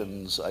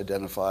Russians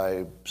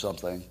identify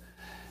something.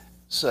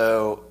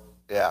 So,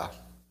 yeah,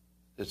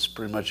 it's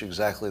pretty much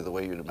exactly the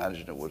way you'd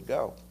imagine it would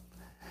go.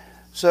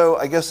 So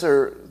I guess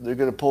they're going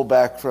to pull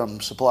back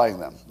from supplying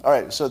them. All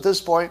right, so at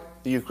this point,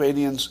 the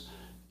Ukrainians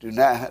do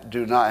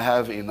not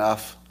have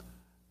enough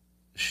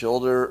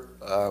shoulder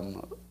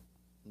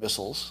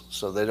missiles,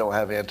 so they don't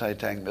have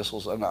anti-tank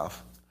missiles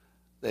enough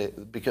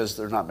because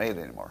they're not made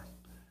anymore.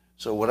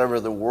 So whatever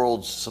the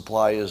world's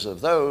supply is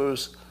of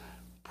those,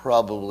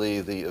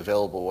 probably the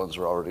available ones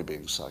are already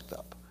being sucked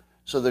up.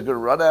 So they're going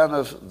to run out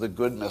of the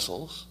good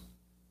missiles.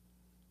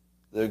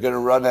 They're going to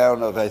run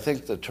out of, I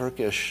think, the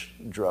Turkish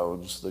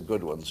drones, the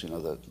good ones,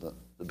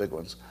 the big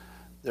ones.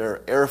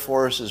 Their Air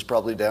Force is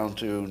probably down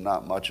to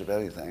not much of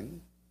anything.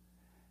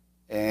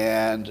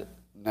 And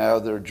now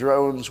their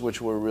drones,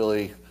 which were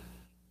really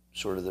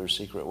sort of their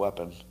secret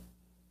weapon,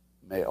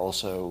 may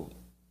also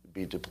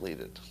be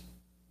depleted.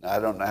 Now, I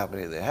don't know how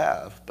many they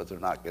have, but they're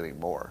not getting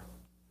more.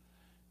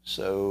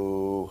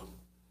 So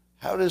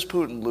how does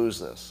Putin lose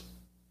this?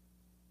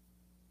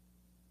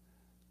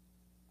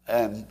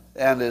 And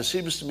it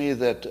seems to me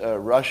that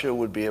Russia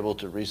would be able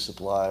to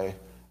resupply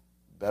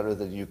better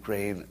than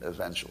Ukraine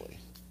eventually.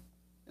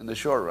 In the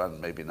short run,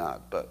 maybe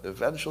not, but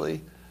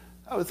eventually,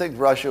 I would think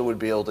Russia would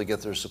be able to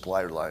get their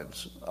supply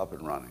lines up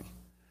and running.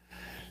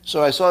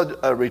 So I saw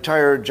a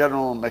retired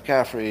General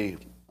McCaffrey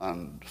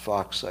on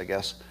Fox, I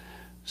guess,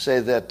 say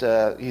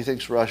that he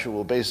thinks Russia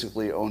will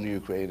basically own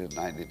Ukraine in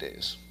 90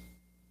 days.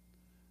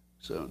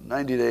 So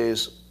 90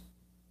 days,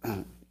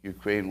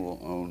 Ukraine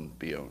will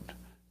be owned.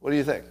 What do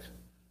you think?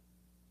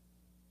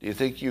 Do you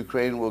think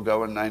Ukraine will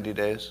go in 90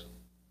 days?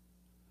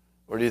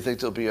 Or do you think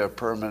there'll be a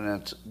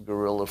permanent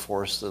guerrilla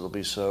force that'll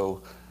be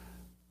so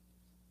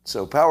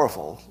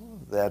powerful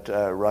that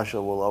Russia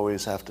will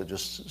always have to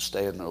just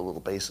stay in their little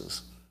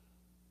bases?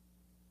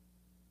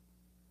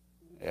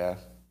 Yeah.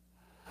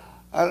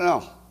 I don't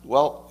know.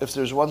 Well, if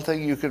there's one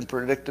thing you can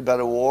predict about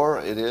a war,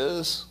 it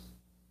is,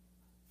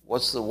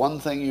 what's the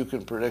one thing you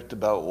can predict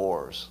about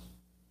wars?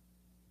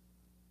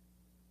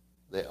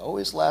 They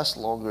always last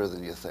longer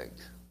than you think,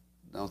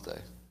 don't they?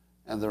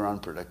 And they're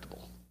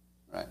unpredictable,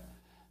 right?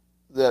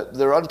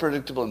 They're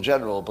unpredictable in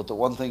general, but the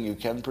one thing you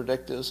can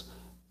predict is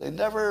they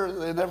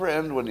never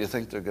end when you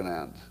think they're going to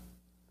end.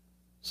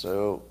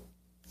 So,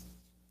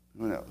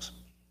 who knows?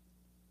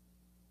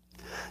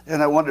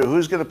 And I wonder,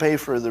 who's going to pay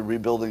for the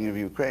rebuilding of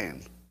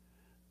Ukraine?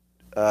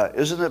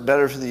 Isn't it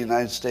better for the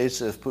United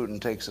States if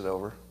Putin takes it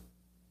over?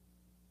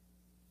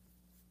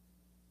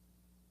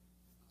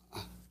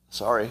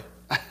 Sorry.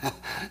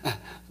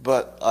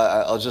 But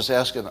I'll just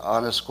ask an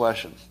honest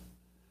question.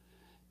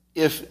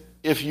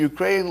 If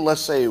Ukraine,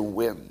 let's say,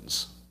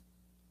 wins,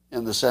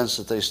 in the sense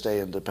that they stay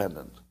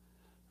independent,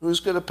 who's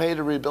going to pay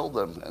to rebuild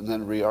them and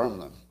then rearm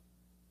them?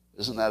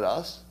 Isn't that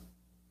us?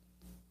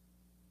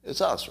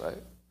 It's us,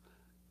 right?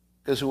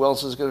 Because who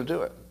else is going to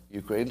do it?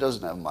 Ukraine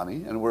doesn't have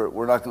money, and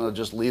we're not going to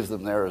just leave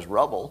them there as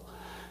rubble,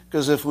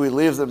 because if we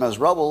leave them as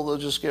rubble, they'll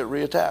just get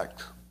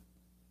reattacked.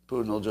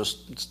 Putin will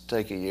just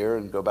take a year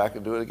and go back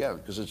and do it again,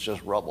 because it's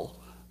just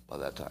rubble by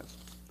that time.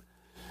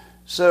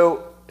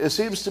 So it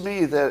seems to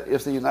me that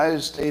if the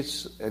United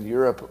States and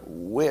Europe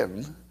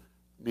win,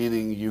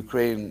 meaning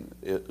Ukraine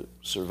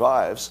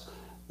survives,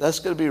 that's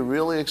going to be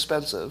really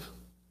expensive.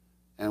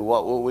 And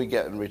what will we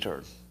get in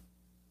return?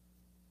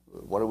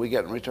 What do we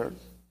get in return?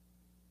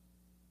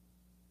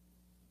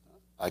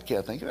 I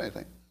can't think of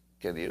anything.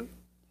 Can you?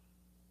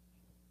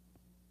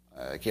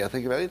 I can't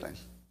think of anything.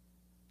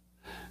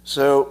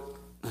 So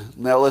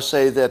now let's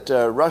say that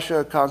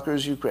Russia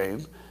conquers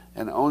Ukraine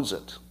and owns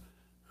it.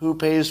 Who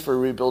pays for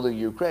rebuilding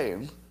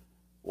Ukraine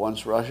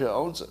once Russia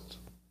owns it?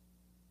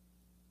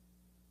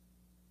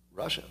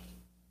 Russia.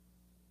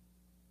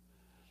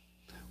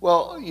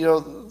 Well,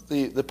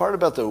 the part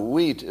about the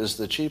wheat is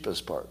the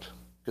cheapest part,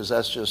 because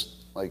that's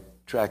just like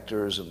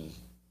tractors and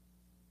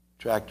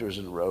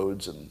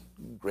roads and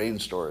grain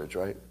storage,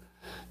 right?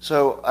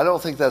 So I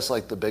don't think that's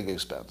like the big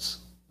expense.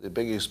 The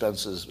big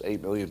expense is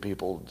 8 million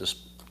people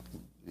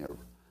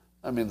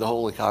the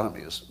whole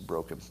economy is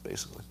broken,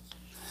 basically.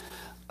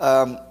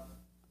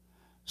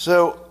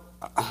 So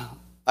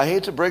I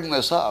hate to bring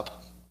this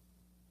up.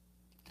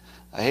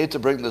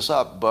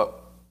 But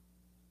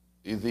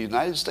the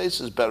United States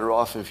is better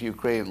off if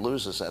Ukraine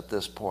loses at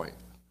this point,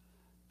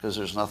 because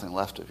there's nothing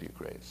left of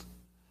Ukraine.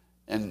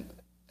 And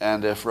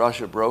if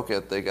Russia broke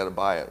it, they got to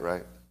buy it,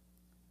 right?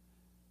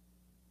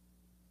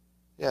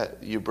 Yeah,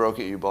 you broke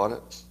it, you bought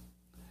it.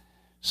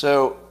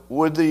 So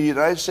would the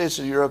United States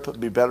and Europe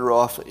be better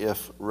off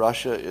if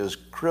Russia is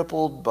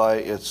crippled by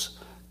its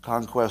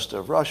conquest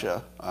of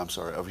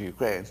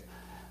Ukraine,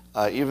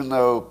 even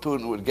though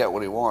Putin would get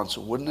what he wants,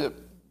 wouldn't it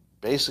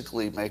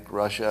basically make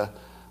Russia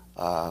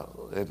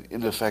an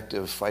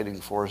ineffective fighting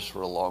force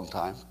for a long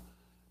time?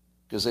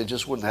 Because they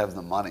just wouldn't have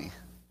the money.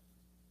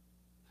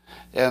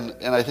 And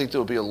I think there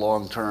will be a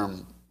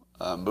long-term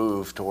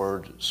move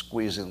toward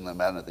squeezing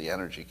them out of the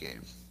energy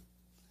game.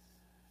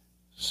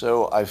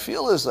 So I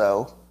feel as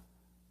though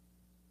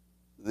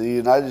the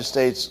United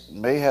States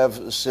may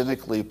have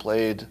cynically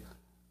played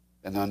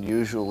an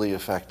unusually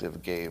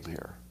effective game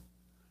here.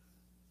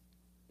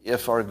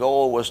 If our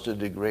goal was to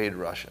degrade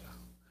Russia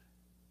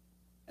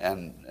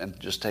and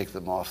just take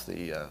them off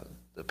the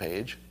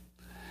page,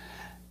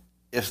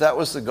 if that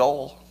was the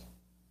goal,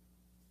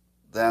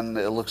 then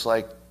it looks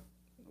like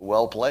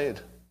well played.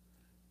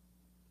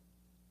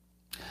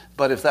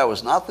 But if that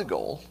was not the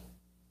goal,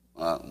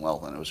 well,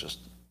 then it was just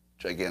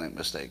a gigantic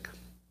mistake.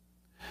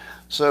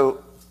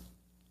 So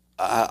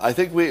I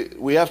think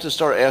we have to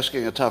start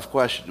asking a tough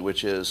question,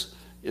 which is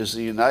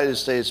the United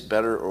States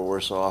better or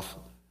worse off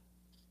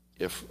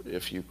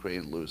if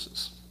Ukraine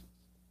loses?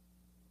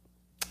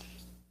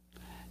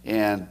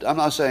 And I'm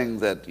not saying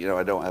that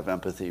I don't have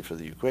empathy for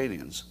the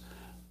Ukrainians,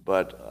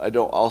 but I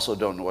also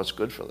don't know what's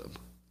good for them.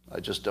 I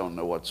just don't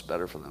know what's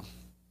better for them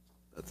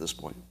at this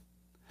point.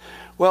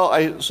 Well,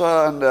 I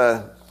saw on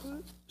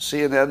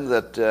CNN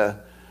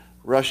that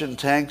Russian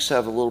tanks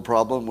have a little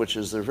problem, which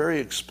is they're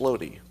very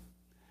explodey.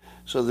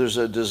 So there's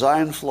a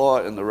design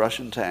flaw in the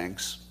Russian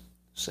tanks,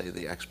 say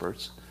the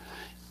experts,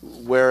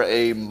 where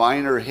a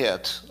minor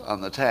hit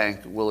on the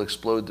tank will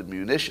explode the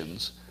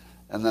munitions,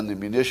 and then the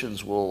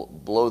munitions will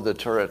blow the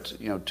turret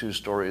 2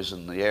 stories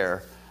in the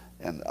air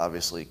and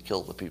obviously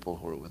kill the people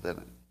who are within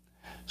it.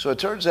 So it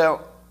turns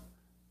out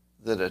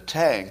that a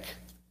tank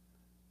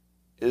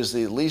is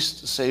the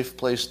least safe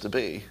place to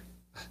be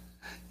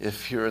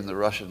if you're in the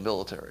Russian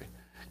military,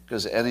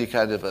 because any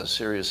kind of a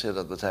serious hit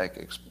on the tank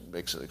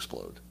makes it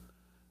explode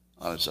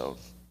on its own.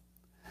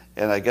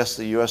 And I guess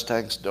the U.S.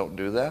 tanks don't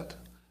do that.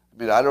 I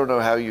mean, I don't know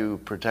how you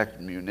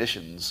protect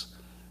munitions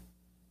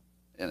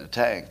in a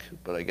tank,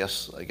 but I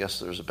guess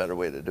there's a better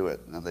way to do it,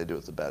 and they do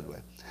it the bad way.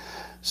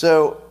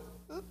 So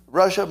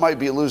Russia might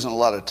be losing a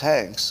lot of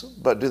tanks,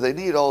 but do they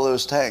need all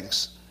those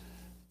tanks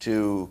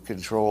to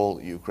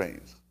control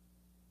Ukraine?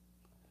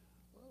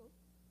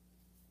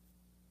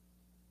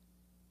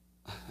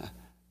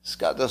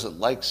 Scott doesn't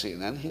like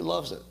CNN. He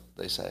loves it,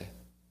 they say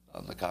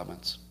on the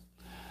comments.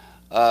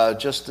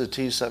 Just the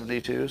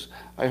T-72s.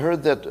 I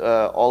heard that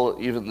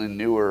even the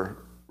newer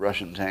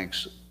Russian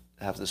tanks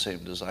have the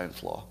same design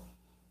flaw.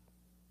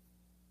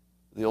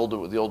 The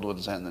old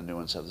ones and the new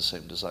ones have the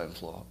same design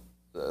flaw.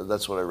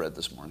 That's what I read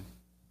this morning.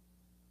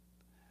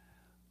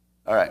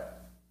 All right.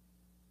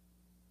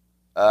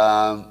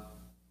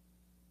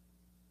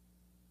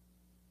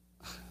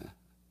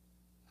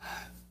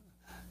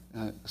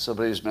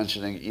 Somebody's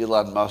mentioning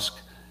Elon Musk.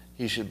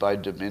 He should buy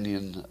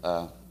Dominion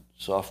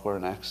software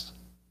next.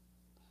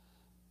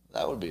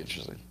 That would be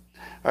interesting.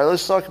 All right,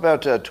 let's talk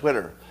about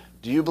Twitter.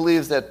 Do you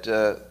believe that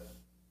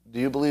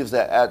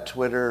at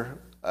Twitter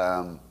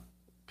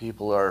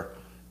people are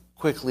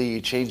quickly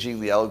changing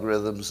the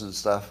algorithms and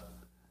stuff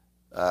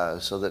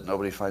so that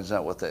nobody finds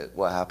out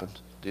what happened?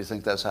 Do you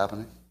think that's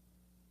happening?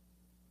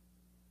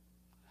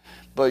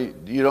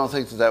 But you don't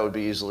think that would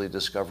be easily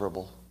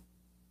discoverable,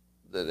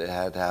 that it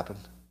had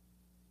happened?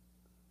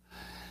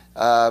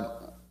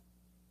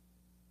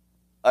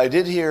 I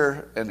did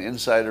hear an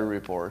insider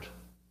report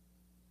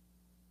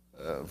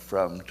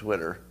from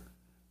Twitter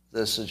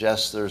that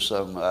suggests there's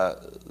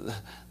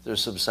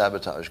some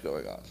sabotage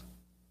going on,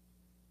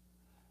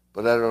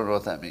 but I don't know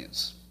what that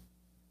means.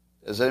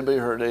 Has anybody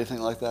heard anything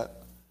like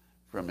that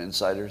from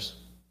insiders?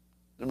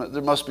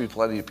 There must be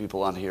plenty of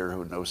people on here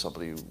who know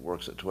somebody who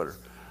works at Twitter.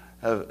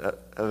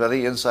 Have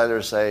any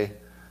insiders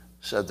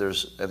said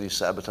there's any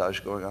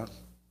sabotage going on?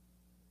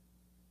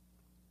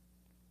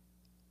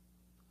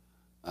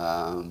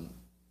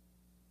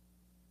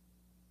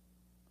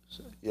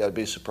 Yeah, I'd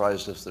be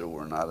surprised if there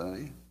were not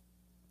any.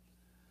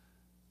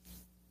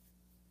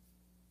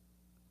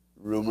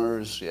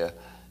 Rumors, yeah.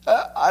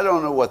 I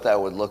don't know what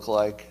that would look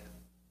like.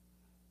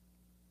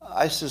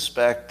 I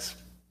suspect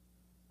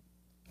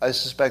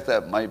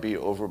that might be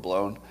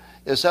overblown.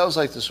 It sounds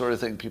like the sort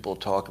of thing people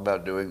talk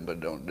about doing but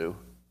don't do.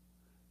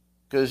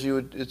 Because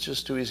it's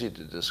just too easy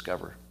to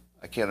discover.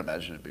 I can't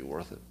imagine it'd be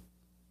worth it.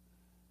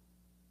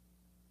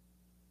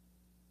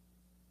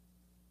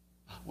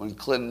 When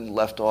Clinton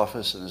left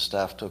office and his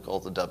staff took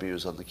all the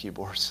W's on the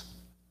keyboards.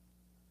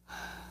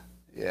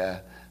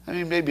 Yeah. I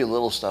mean, maybe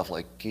little stuff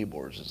like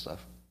keyboards and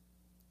stuff.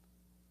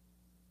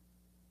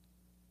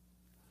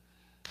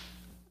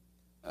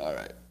 All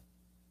right.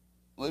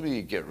 Let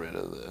me get rid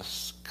of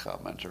this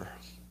commenter.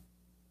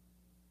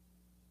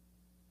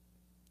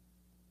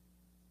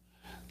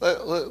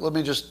 Let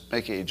me just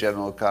make a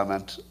general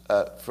comment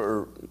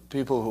for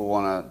people who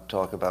want to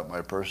talk about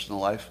my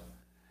personal life.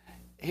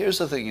 Here's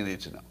the thing you need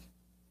to know.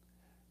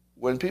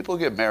 When people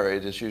get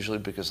married, it's usually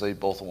because they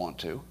both want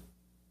to.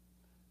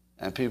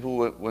 And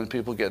when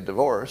people get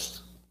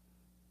divorced,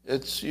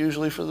 it's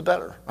usually for the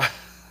better.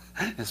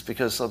 It's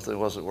because something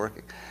wasn't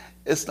working.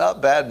 It's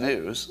not bad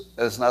news.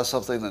 It's not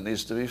something that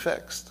needs to be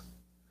fixed.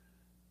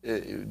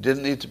 It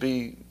didn't need to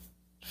be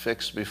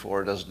fixed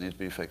before. It doesn't need to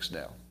be fixed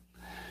now.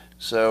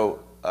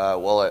 So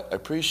while I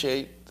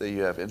appreciate that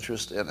you have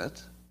interest in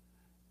it,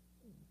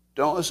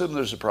 don't assume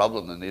there's a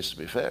problem that needs to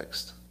be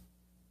fixed.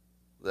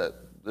 That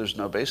there's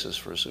no basis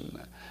for assuming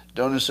that.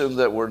 Don't assume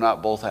that we're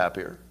not both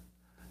happier.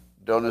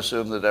 Don't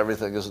assume that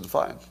everything isn't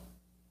fine.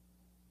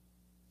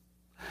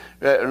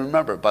 And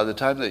remember, by the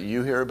time that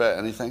you hear about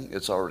anything,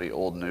 it's already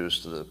old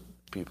news to the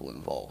people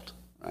involved,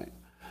 right?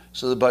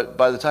 So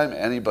by the time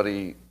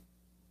anybody,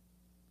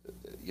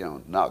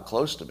 not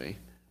close to me,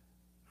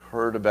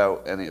 heard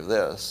about any of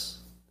this,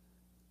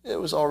 it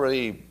was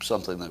already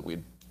something that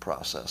we'd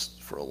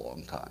processed for a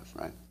long time,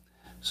 right?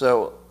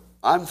 So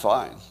I'm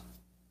fine.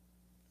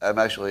 I'm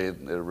actually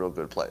in a real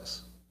good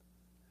place.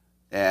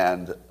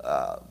 And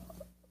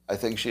I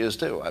think she is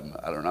too. I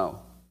don't know.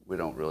 We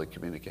don't really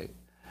communicate.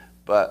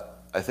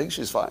 But I think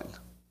she's fine.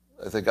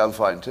 I think I'm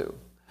fine too.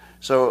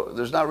 So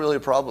there's not really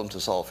a problem to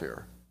solve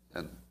here.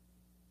 And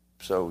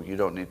so you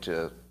don't need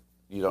to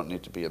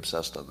be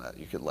obsessed on that.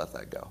 You can let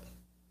that go.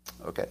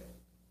 Okay?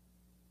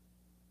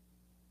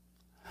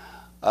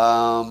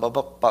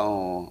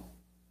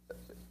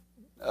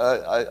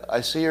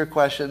 I see your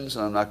questions,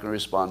 and I'm not going to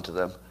respond to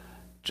them.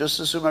 Just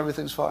assume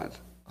everything's fine.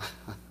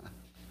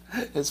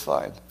 It's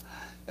fine.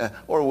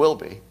 Or will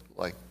be.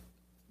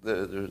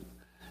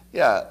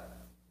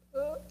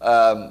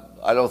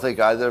 I don't think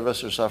either of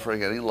us are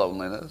suffering any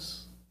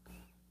loneliness.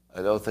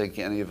 I don't think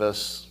any of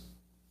us...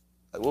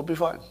 We'll be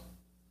fine.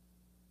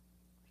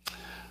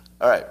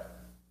 All right.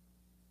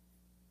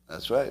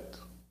 That's right.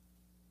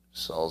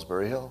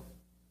 Salisbury Hill.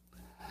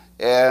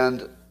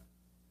 And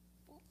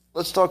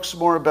let's talk some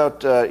more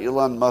about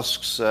Elon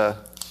Musk's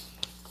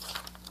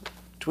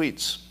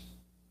tweets.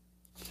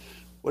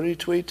 What did he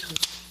tweet?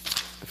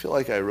 I feel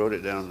like I wrote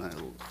it down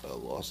and I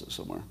lost it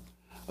somewhere.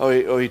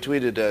 He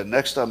tweeted,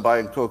 next I'm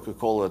buying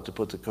Coca-Cola to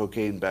put the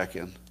cocaine back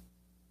in.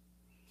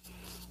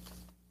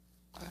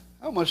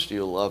 How much do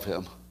you love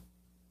him?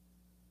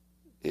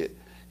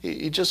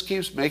 He just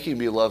keeps making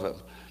me love him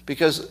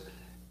because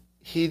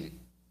he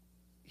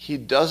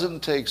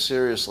doesn't take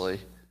seriously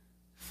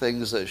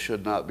things that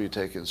should not be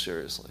taken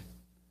seriously.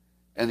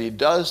 And he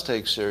does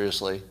take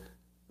seriously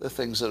the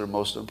things that are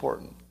most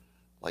important,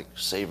 like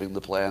saving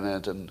the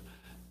planet and,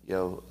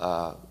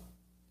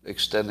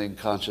 extending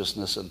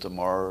consciousness into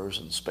Mars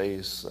and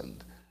space.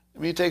 And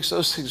he takes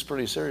those things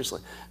pretty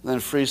seriously. And then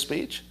free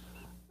speech?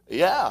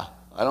 Yeah,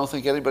 I don't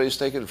think anybody's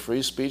taken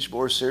free speech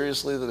more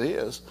seriously than he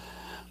is.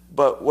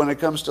 But when it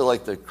comes to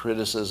the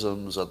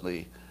criticisms of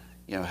the,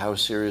 how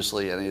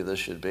seriously any of this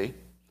should be,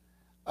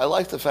 I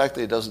like the fact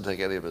that he doesn't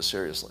take any of it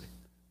seriously.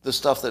 The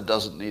stuff that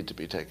doesn't need to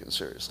be taken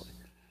seriously.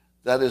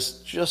 That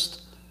is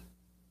just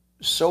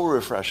so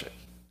refreshing.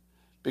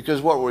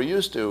 Because what we're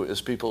used to is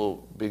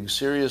people being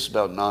serious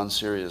about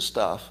non-serious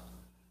stuff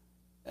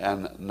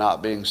and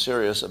not being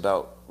serious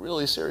about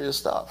really serious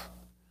stuff.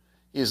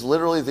 He's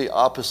literally the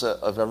opposite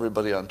of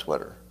everybody on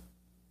Twitter.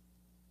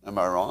 Am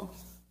I wrong?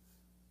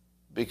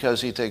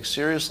 Because he takes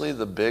seriously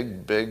the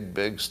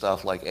big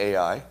stuff like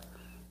AI.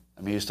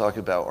 He's talking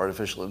about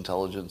artificial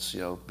intelligence,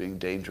 being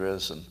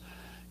dangerous and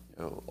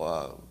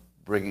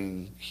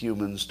bringing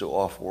humans to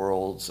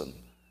off-worlds. And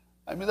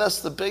that's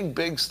the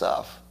big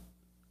stuff.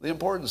 The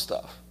important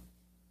stuff.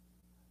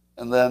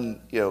 And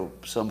then,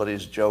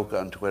 somebody's joke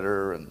on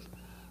Twitter and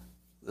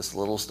this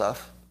little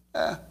stuff,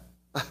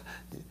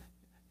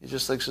 he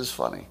just thinks it's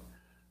funny.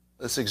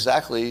 That's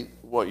exactly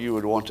what you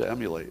would want to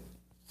emulate.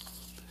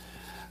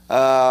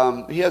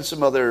 He had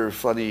some other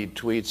funny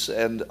tweets,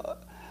 and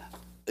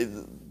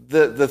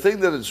the thing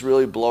that is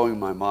really blowing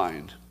my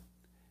mind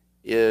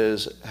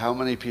is how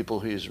many people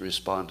he's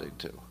responding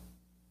to.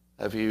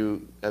 Have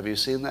you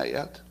seen that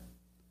yet?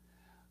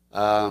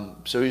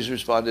 So he's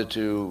responded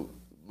to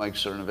Mike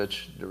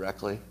Cernovich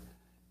directly.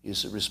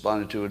 He's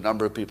responded to a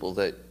number of people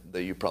that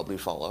you probably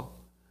follow.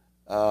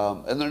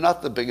 And they're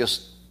not the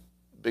biggest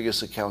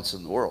accounts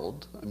in the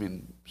world.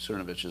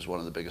 Cernovich is one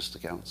of the biggest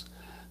accounts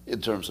in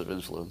terms of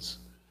influence.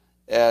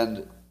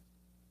 And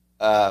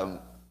I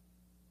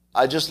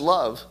just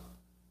love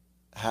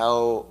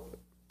how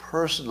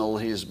personal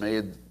he's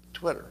made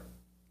Twitter.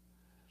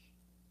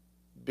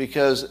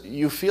 Because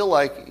you feel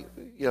like,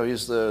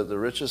 he's the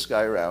richest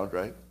guy around,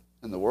 right?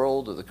 In the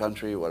world or the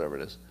country, whatever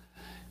it is.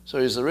 So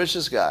he's the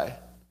richest guy.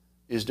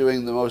 He's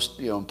doing the most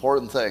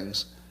important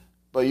things.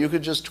 But you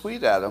could just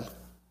tweet at him,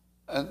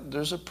 and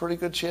there's a pretty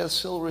good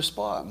chance he'll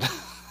respond.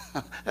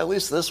 At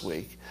least this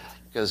week,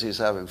 because he's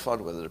having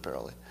fun with it,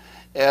 apparently.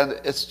 And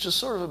it's just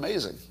sort of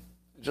amazing.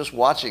 Just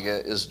watching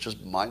it is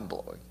just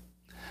mind-blowing.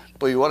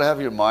 But you want to have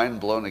your mind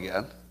blown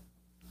again?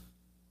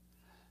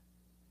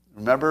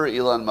 Remember,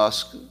 Elon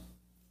Musk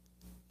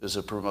is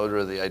a promoter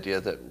of the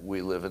idea that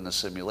we live in a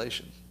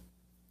simulation.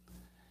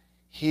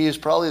 He is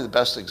probably the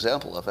best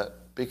example of it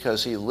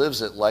because he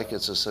lives it like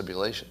it's a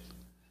simulation.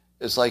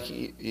 It's like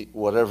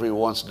whatever he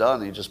wants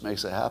done, he just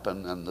makes it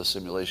happen, and the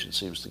simulation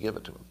seems to give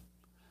it to him.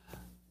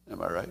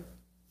 Am I right?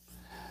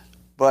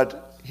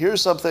 But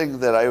here's something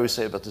that I always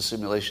say about the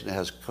simulation. It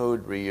has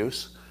code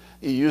reuse.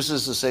 It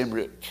uses the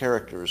same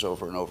characters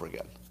over and over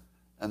again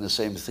and the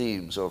same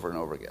themes over and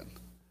over again.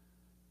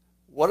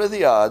 What are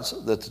the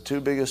odds that the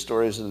two biggest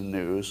stories in the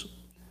news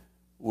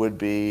would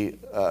be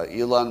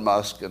Elon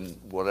Musk and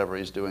whatever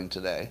he's doing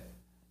today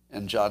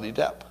and Johnny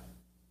Depp?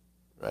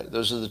 Right?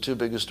 Those are the two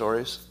biggest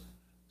stories,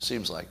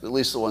 seems like, at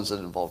least the ones that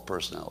involve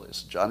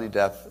personalities, Johnny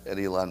Depp and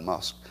Elon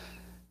Musk.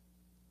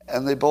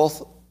 And they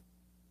both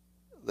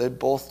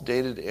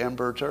dated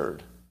Amber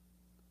Turd.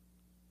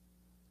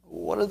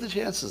 What are the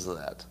chances of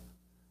that?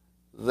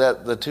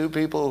 That the two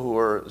people who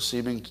are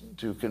seeming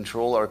to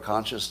control our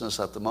consciousness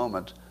at the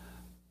moment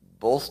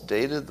both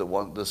dated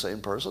the same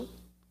person?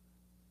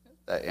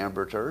 That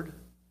Amber Turd?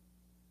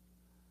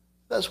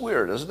 That's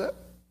weird, isn't it?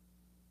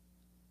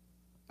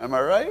 Am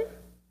I right?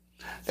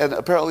 And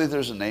apparently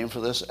there's a name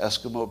for this,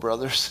 Eskimo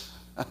brothers.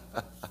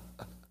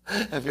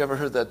 Have you ever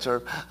heard that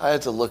term? I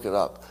had to look it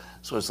up.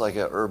 So it's like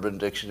an Urban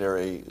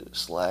Dictionary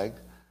slang.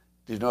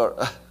 Do you know?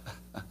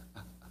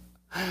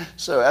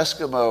 So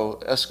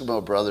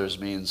Eskimo brothers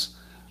means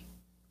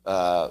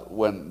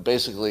when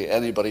basically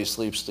anybody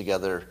sleeps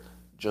together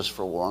just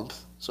for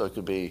warmth. So it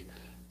could be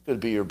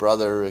your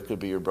brother, it could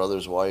be your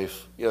brother's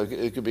wife. You know,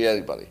 it could be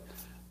anybody.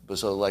 But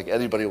so like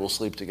anybody will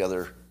sleep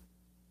together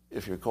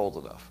if you're cold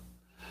enough.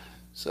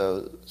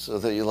 So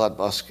the Elon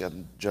Musk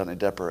and Johnny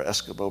Depp are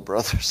Eskimo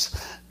brothers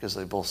because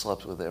they both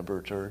slept with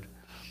Amber Turd.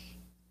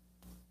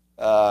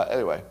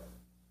 Anyway.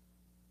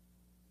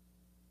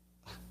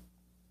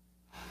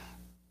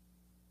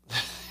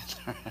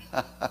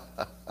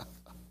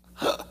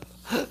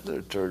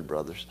 They're Turd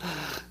brothers.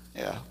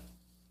 Yeah.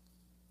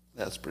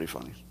 That's pretty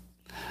funny.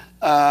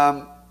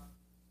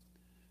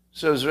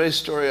 So is there any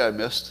story I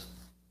missed?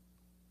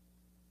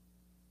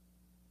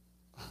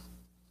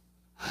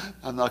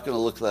 I'm not going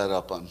to look that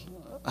up on.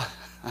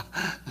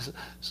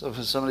 So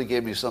if somebody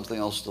gave me something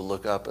else to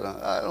look up, and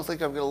I don't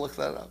think I'm going to look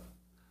that up.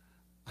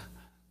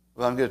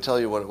 But I'm going to tell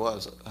you what it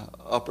was.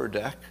 Upper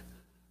deck?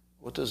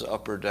 What does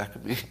upper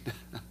deck mean?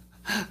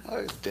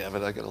 Oh, damn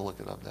it, I got to look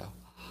it up now.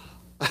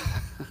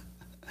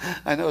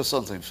 I know it's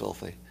something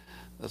filthy.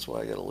 That's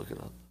why I got to look it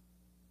up.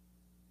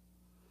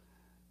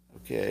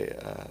 Okay,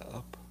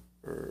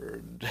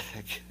 upper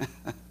deck.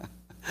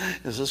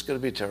 Is this going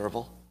to be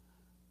terrible?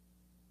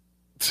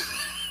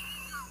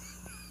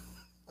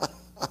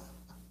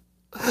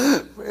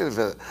 Wait a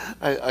minute.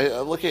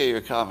 I'm looking at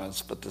your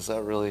comments, but does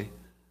that really...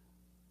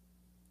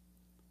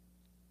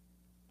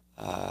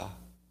 All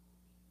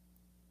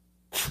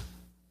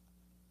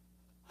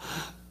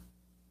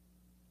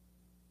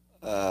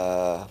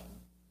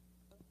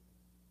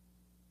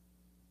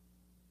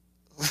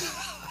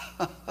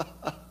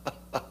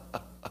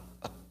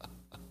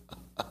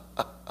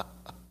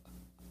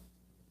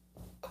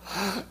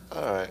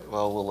right,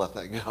 well, we'll let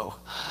that go.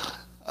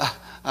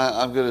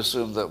 I'm going to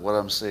assume that what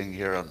I'm seeing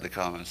here on the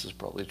comments is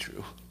probably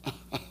true.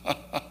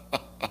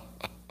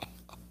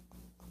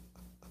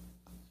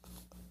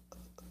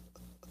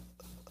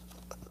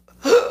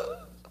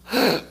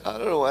 I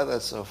don't know why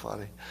that's so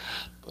funny,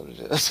 but it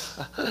is.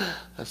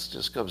 That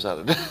just comes out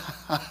of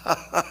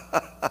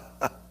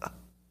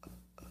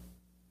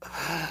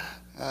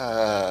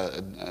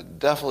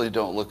definitely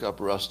don't look up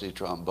rusty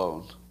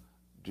trombone.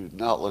 Do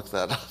not look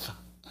that up.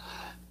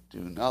 Do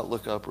not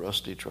look up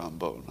rusty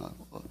trombone.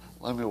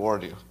 Let me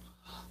warn you.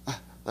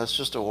 That's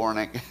just a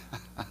warning.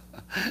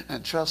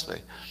 And trust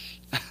me,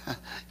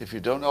 if you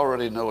don't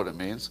already know what it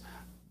means,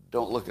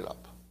 don't look it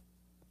up.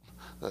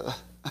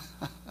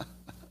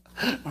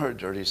 Or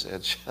Dirty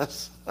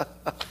Sanchez.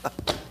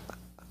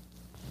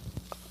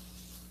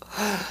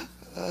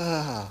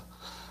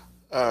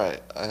 All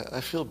right, I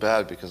feel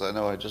bad because I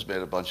know I just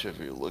made a bunch of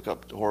you look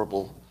up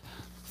horrible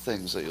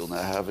things that you'll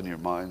now have in your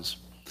minds.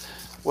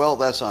 Well,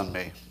 that's on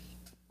me.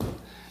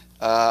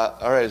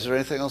 All right, is there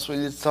anything else we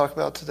need to talk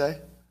about today?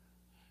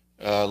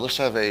 Let's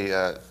have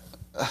a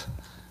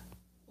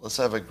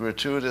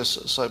gratuitous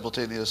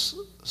simultaneous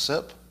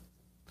sip.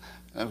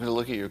 I'm going to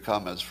look at your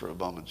comments for a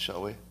moment,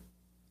 shall we?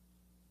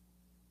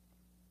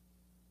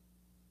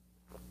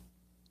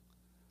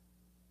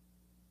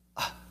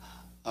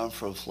 I'm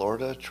from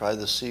Florida. Try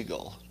the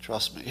seagull.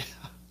 Trust me.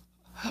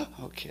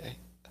 Okay.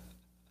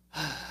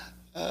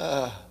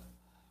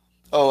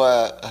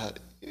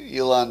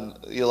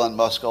 Elon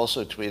Musk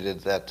also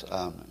tweeted that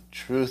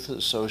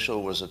Truth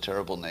Social was a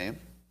terrible name,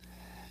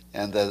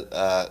 and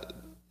that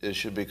it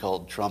should be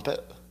called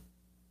Trumpet.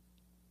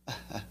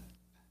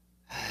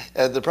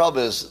 And the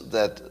problem is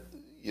that,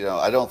 you know,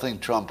 I don't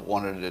think Trump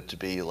wanted it to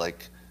be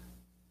like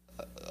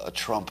a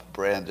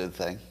Trump-branded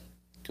thing,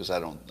 because I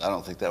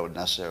don't think that would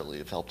necessarily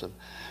have helped him.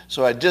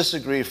 So I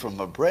disagree from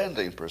a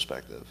branding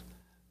perspective,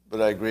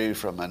 but I agree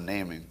from a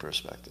naming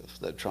perspective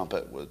that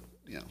Trumpet would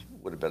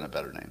have been a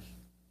better name.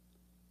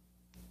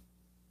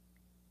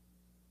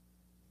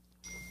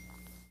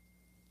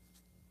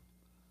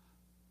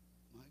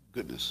 My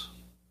goodness,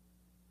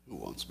 who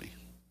wants me?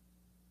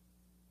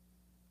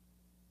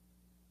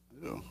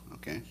 Oh,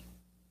 okay.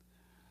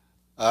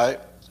 All right.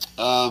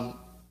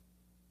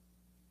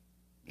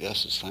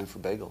 Yes, it's time for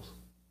bagels.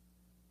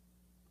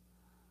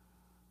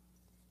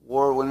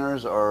 War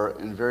winners are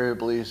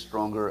invariably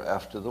stronger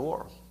after the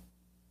war.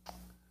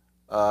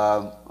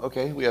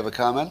 Okay, we have a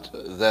comment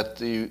that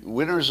the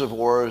winners of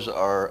wars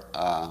are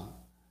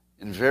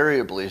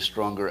invariably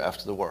stronger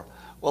after the war.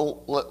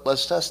 Well,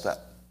 let's test that.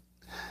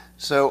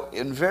 So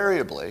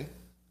invariably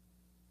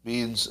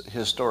means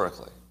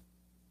historically.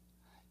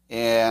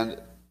 And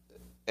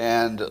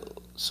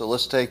so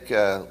let's take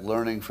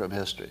learning from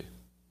history.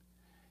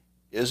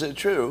 Is it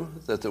true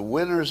that the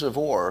winners of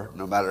war,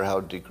 no matter how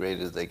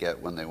degraded they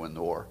get when they win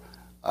the war,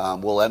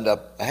 will end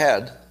up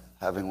ahead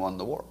having won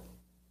the war?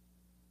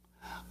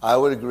 I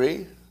would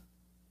agree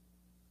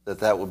that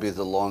that would be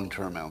the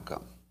long-term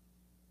outcome,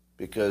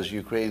 because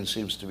Ukraine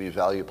seems to be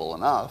valuable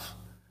enough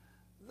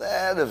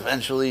that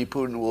eventually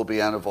Putin will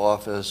be out of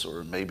office,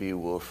 or maybe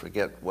we'll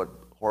forget what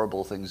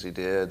horrible things he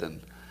did, and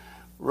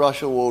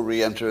Russia will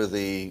re-enter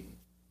the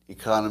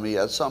economy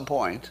at some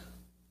point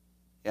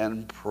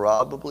and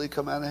probably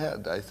come out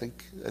ahead. I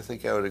think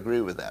I would agree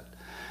with that.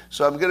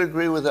 So I'm going to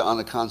agree with it on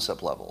a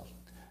concept level,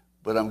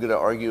 but I'm going to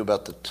argue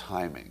about the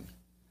timing.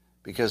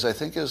 Because I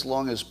think as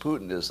long as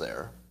Putin is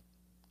there,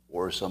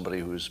 or somebody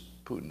who's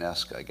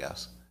Putin-esque, I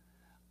guess,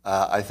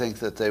 I think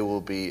that they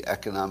will be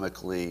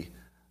economically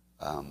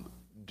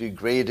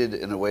degraded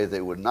in a way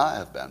they would not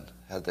have been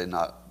had they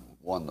not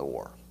won the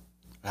war,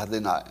 had they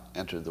not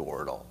entered the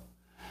war at all.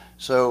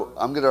 So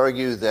I'm going to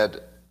argue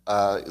that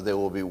they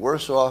will be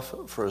worse off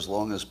for as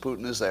long as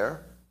Putin is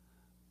there,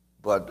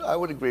 but I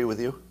would agree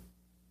with you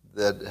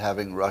that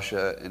having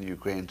Russia and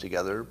Ukraine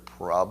together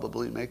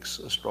probably makes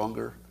a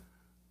stronger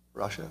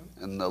Russia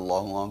in the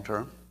long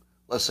term.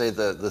 Let's say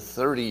the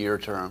 30-year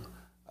term,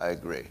 I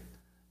agree.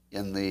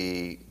 In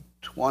the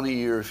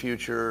 20-year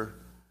future,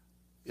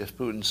 if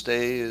Putin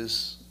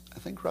stays, I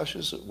think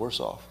Russia's worse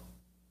off.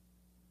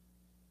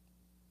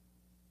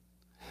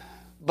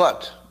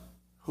 But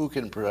who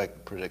can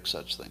predict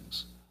such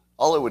things?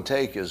 All it would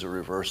take is a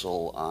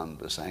reversal on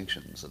the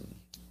sanctions,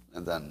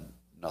 and then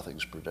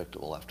nothing's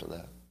predictable after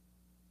that.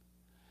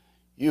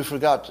 You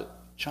forgot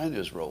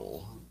China's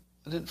role.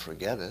 I didn't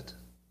forget it.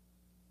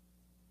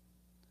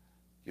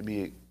 Give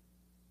me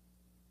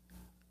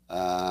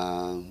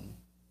I'll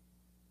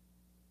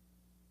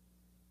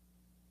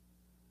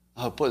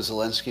put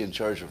Zelensky in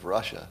charge of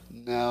Russia.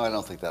 No, I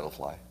don't think that'll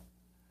fly.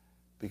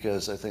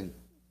 Because I think,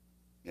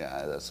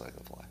 yeah, that's not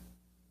going to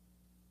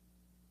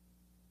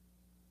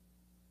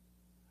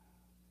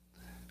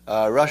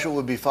fly. Russia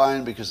would be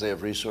fine because they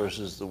have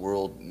resources the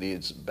world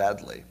needs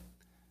badly.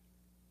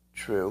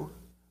 True.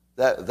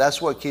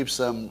 That's what keeps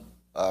them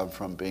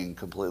from being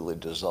completely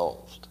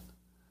dissolved.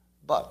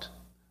 But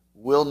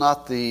will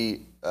not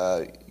the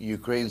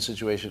Ukraine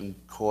situation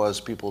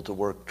cause people to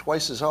work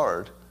twice as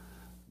hard,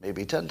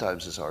 maybe 10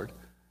 times as hard,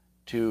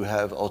 to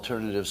have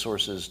alternative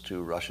sources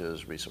to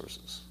Russia's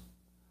resources?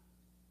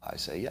 I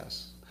say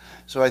yes.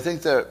 So I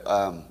think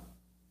that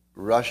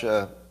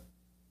Russia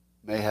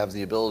may have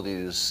the ability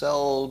to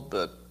sell,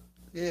 but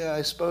yeah,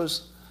 I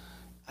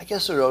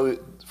guess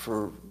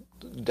for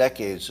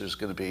decades there's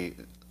going to be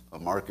a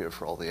market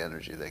for all the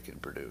energy they can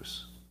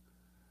produce.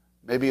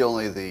 Maybe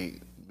only the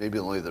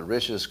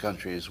richest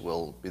countries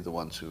will be the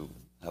ones who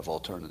have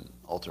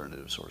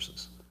alternative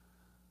sources.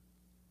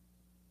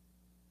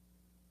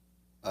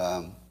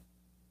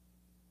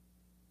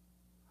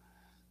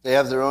 They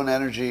have their own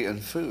energy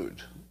and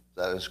food.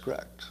 That is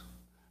correct.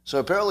 So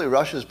apparently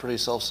Russia is pretty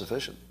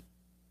self-sufficient.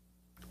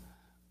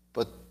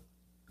 But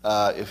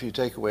if you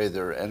take away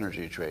their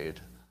energy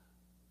trade,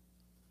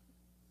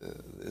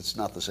 it's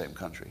not the same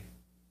country.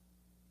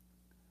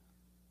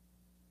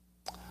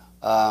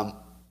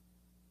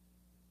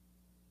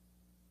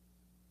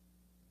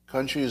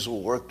 Countries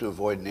will work to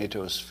avoid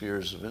NATO's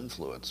spheres of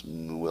influence.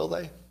 Will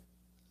they?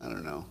 I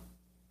don't know.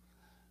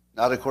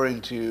 Not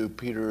according to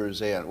Peter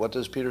Zeihan. What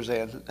does Peter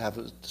Zeihan have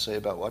to say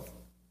about what?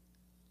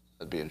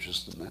 I'd be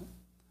interested in that.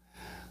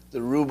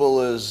 The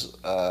ruble is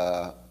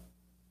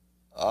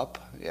up.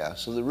 Yeah,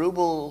 so the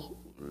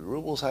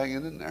ruble's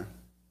hanging in there.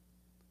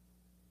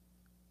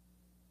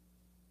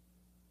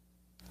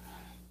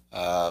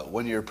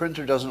 When your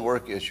printer doesn't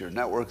work, it's your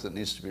network that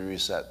needs to be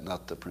reset,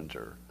 not the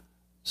printer.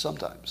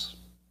 Sometimes.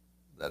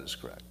 That is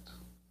correct.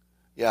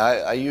 Yeah,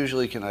 I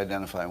usually can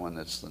identify when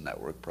it's the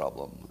network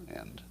problem,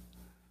 and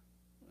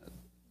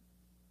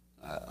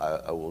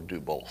I will do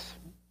both.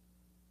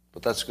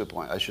 But that's a good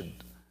point. I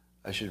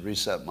should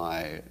reset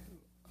my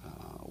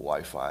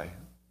Wi-Fi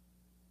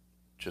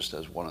just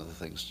as one of the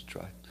things to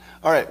try.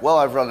 All right, well,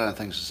 I've run out of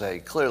things to say,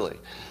 clearly.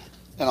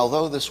 And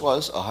although this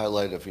was a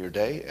highlight of your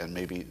day and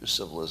maybe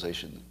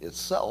civilization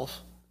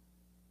itself,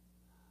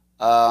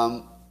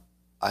 I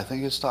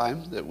think it's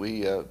time that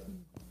we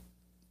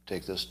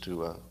take this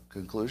to a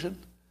conclusion.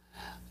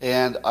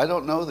 And I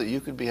don't know that you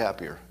could be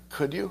happier.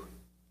 Could you?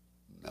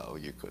 No,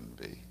 you couldn't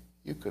be.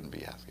 You couldn't be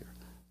happier.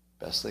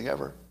 Best thing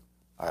ever.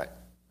 All right.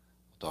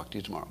 I'll talk to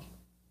you tomorrow.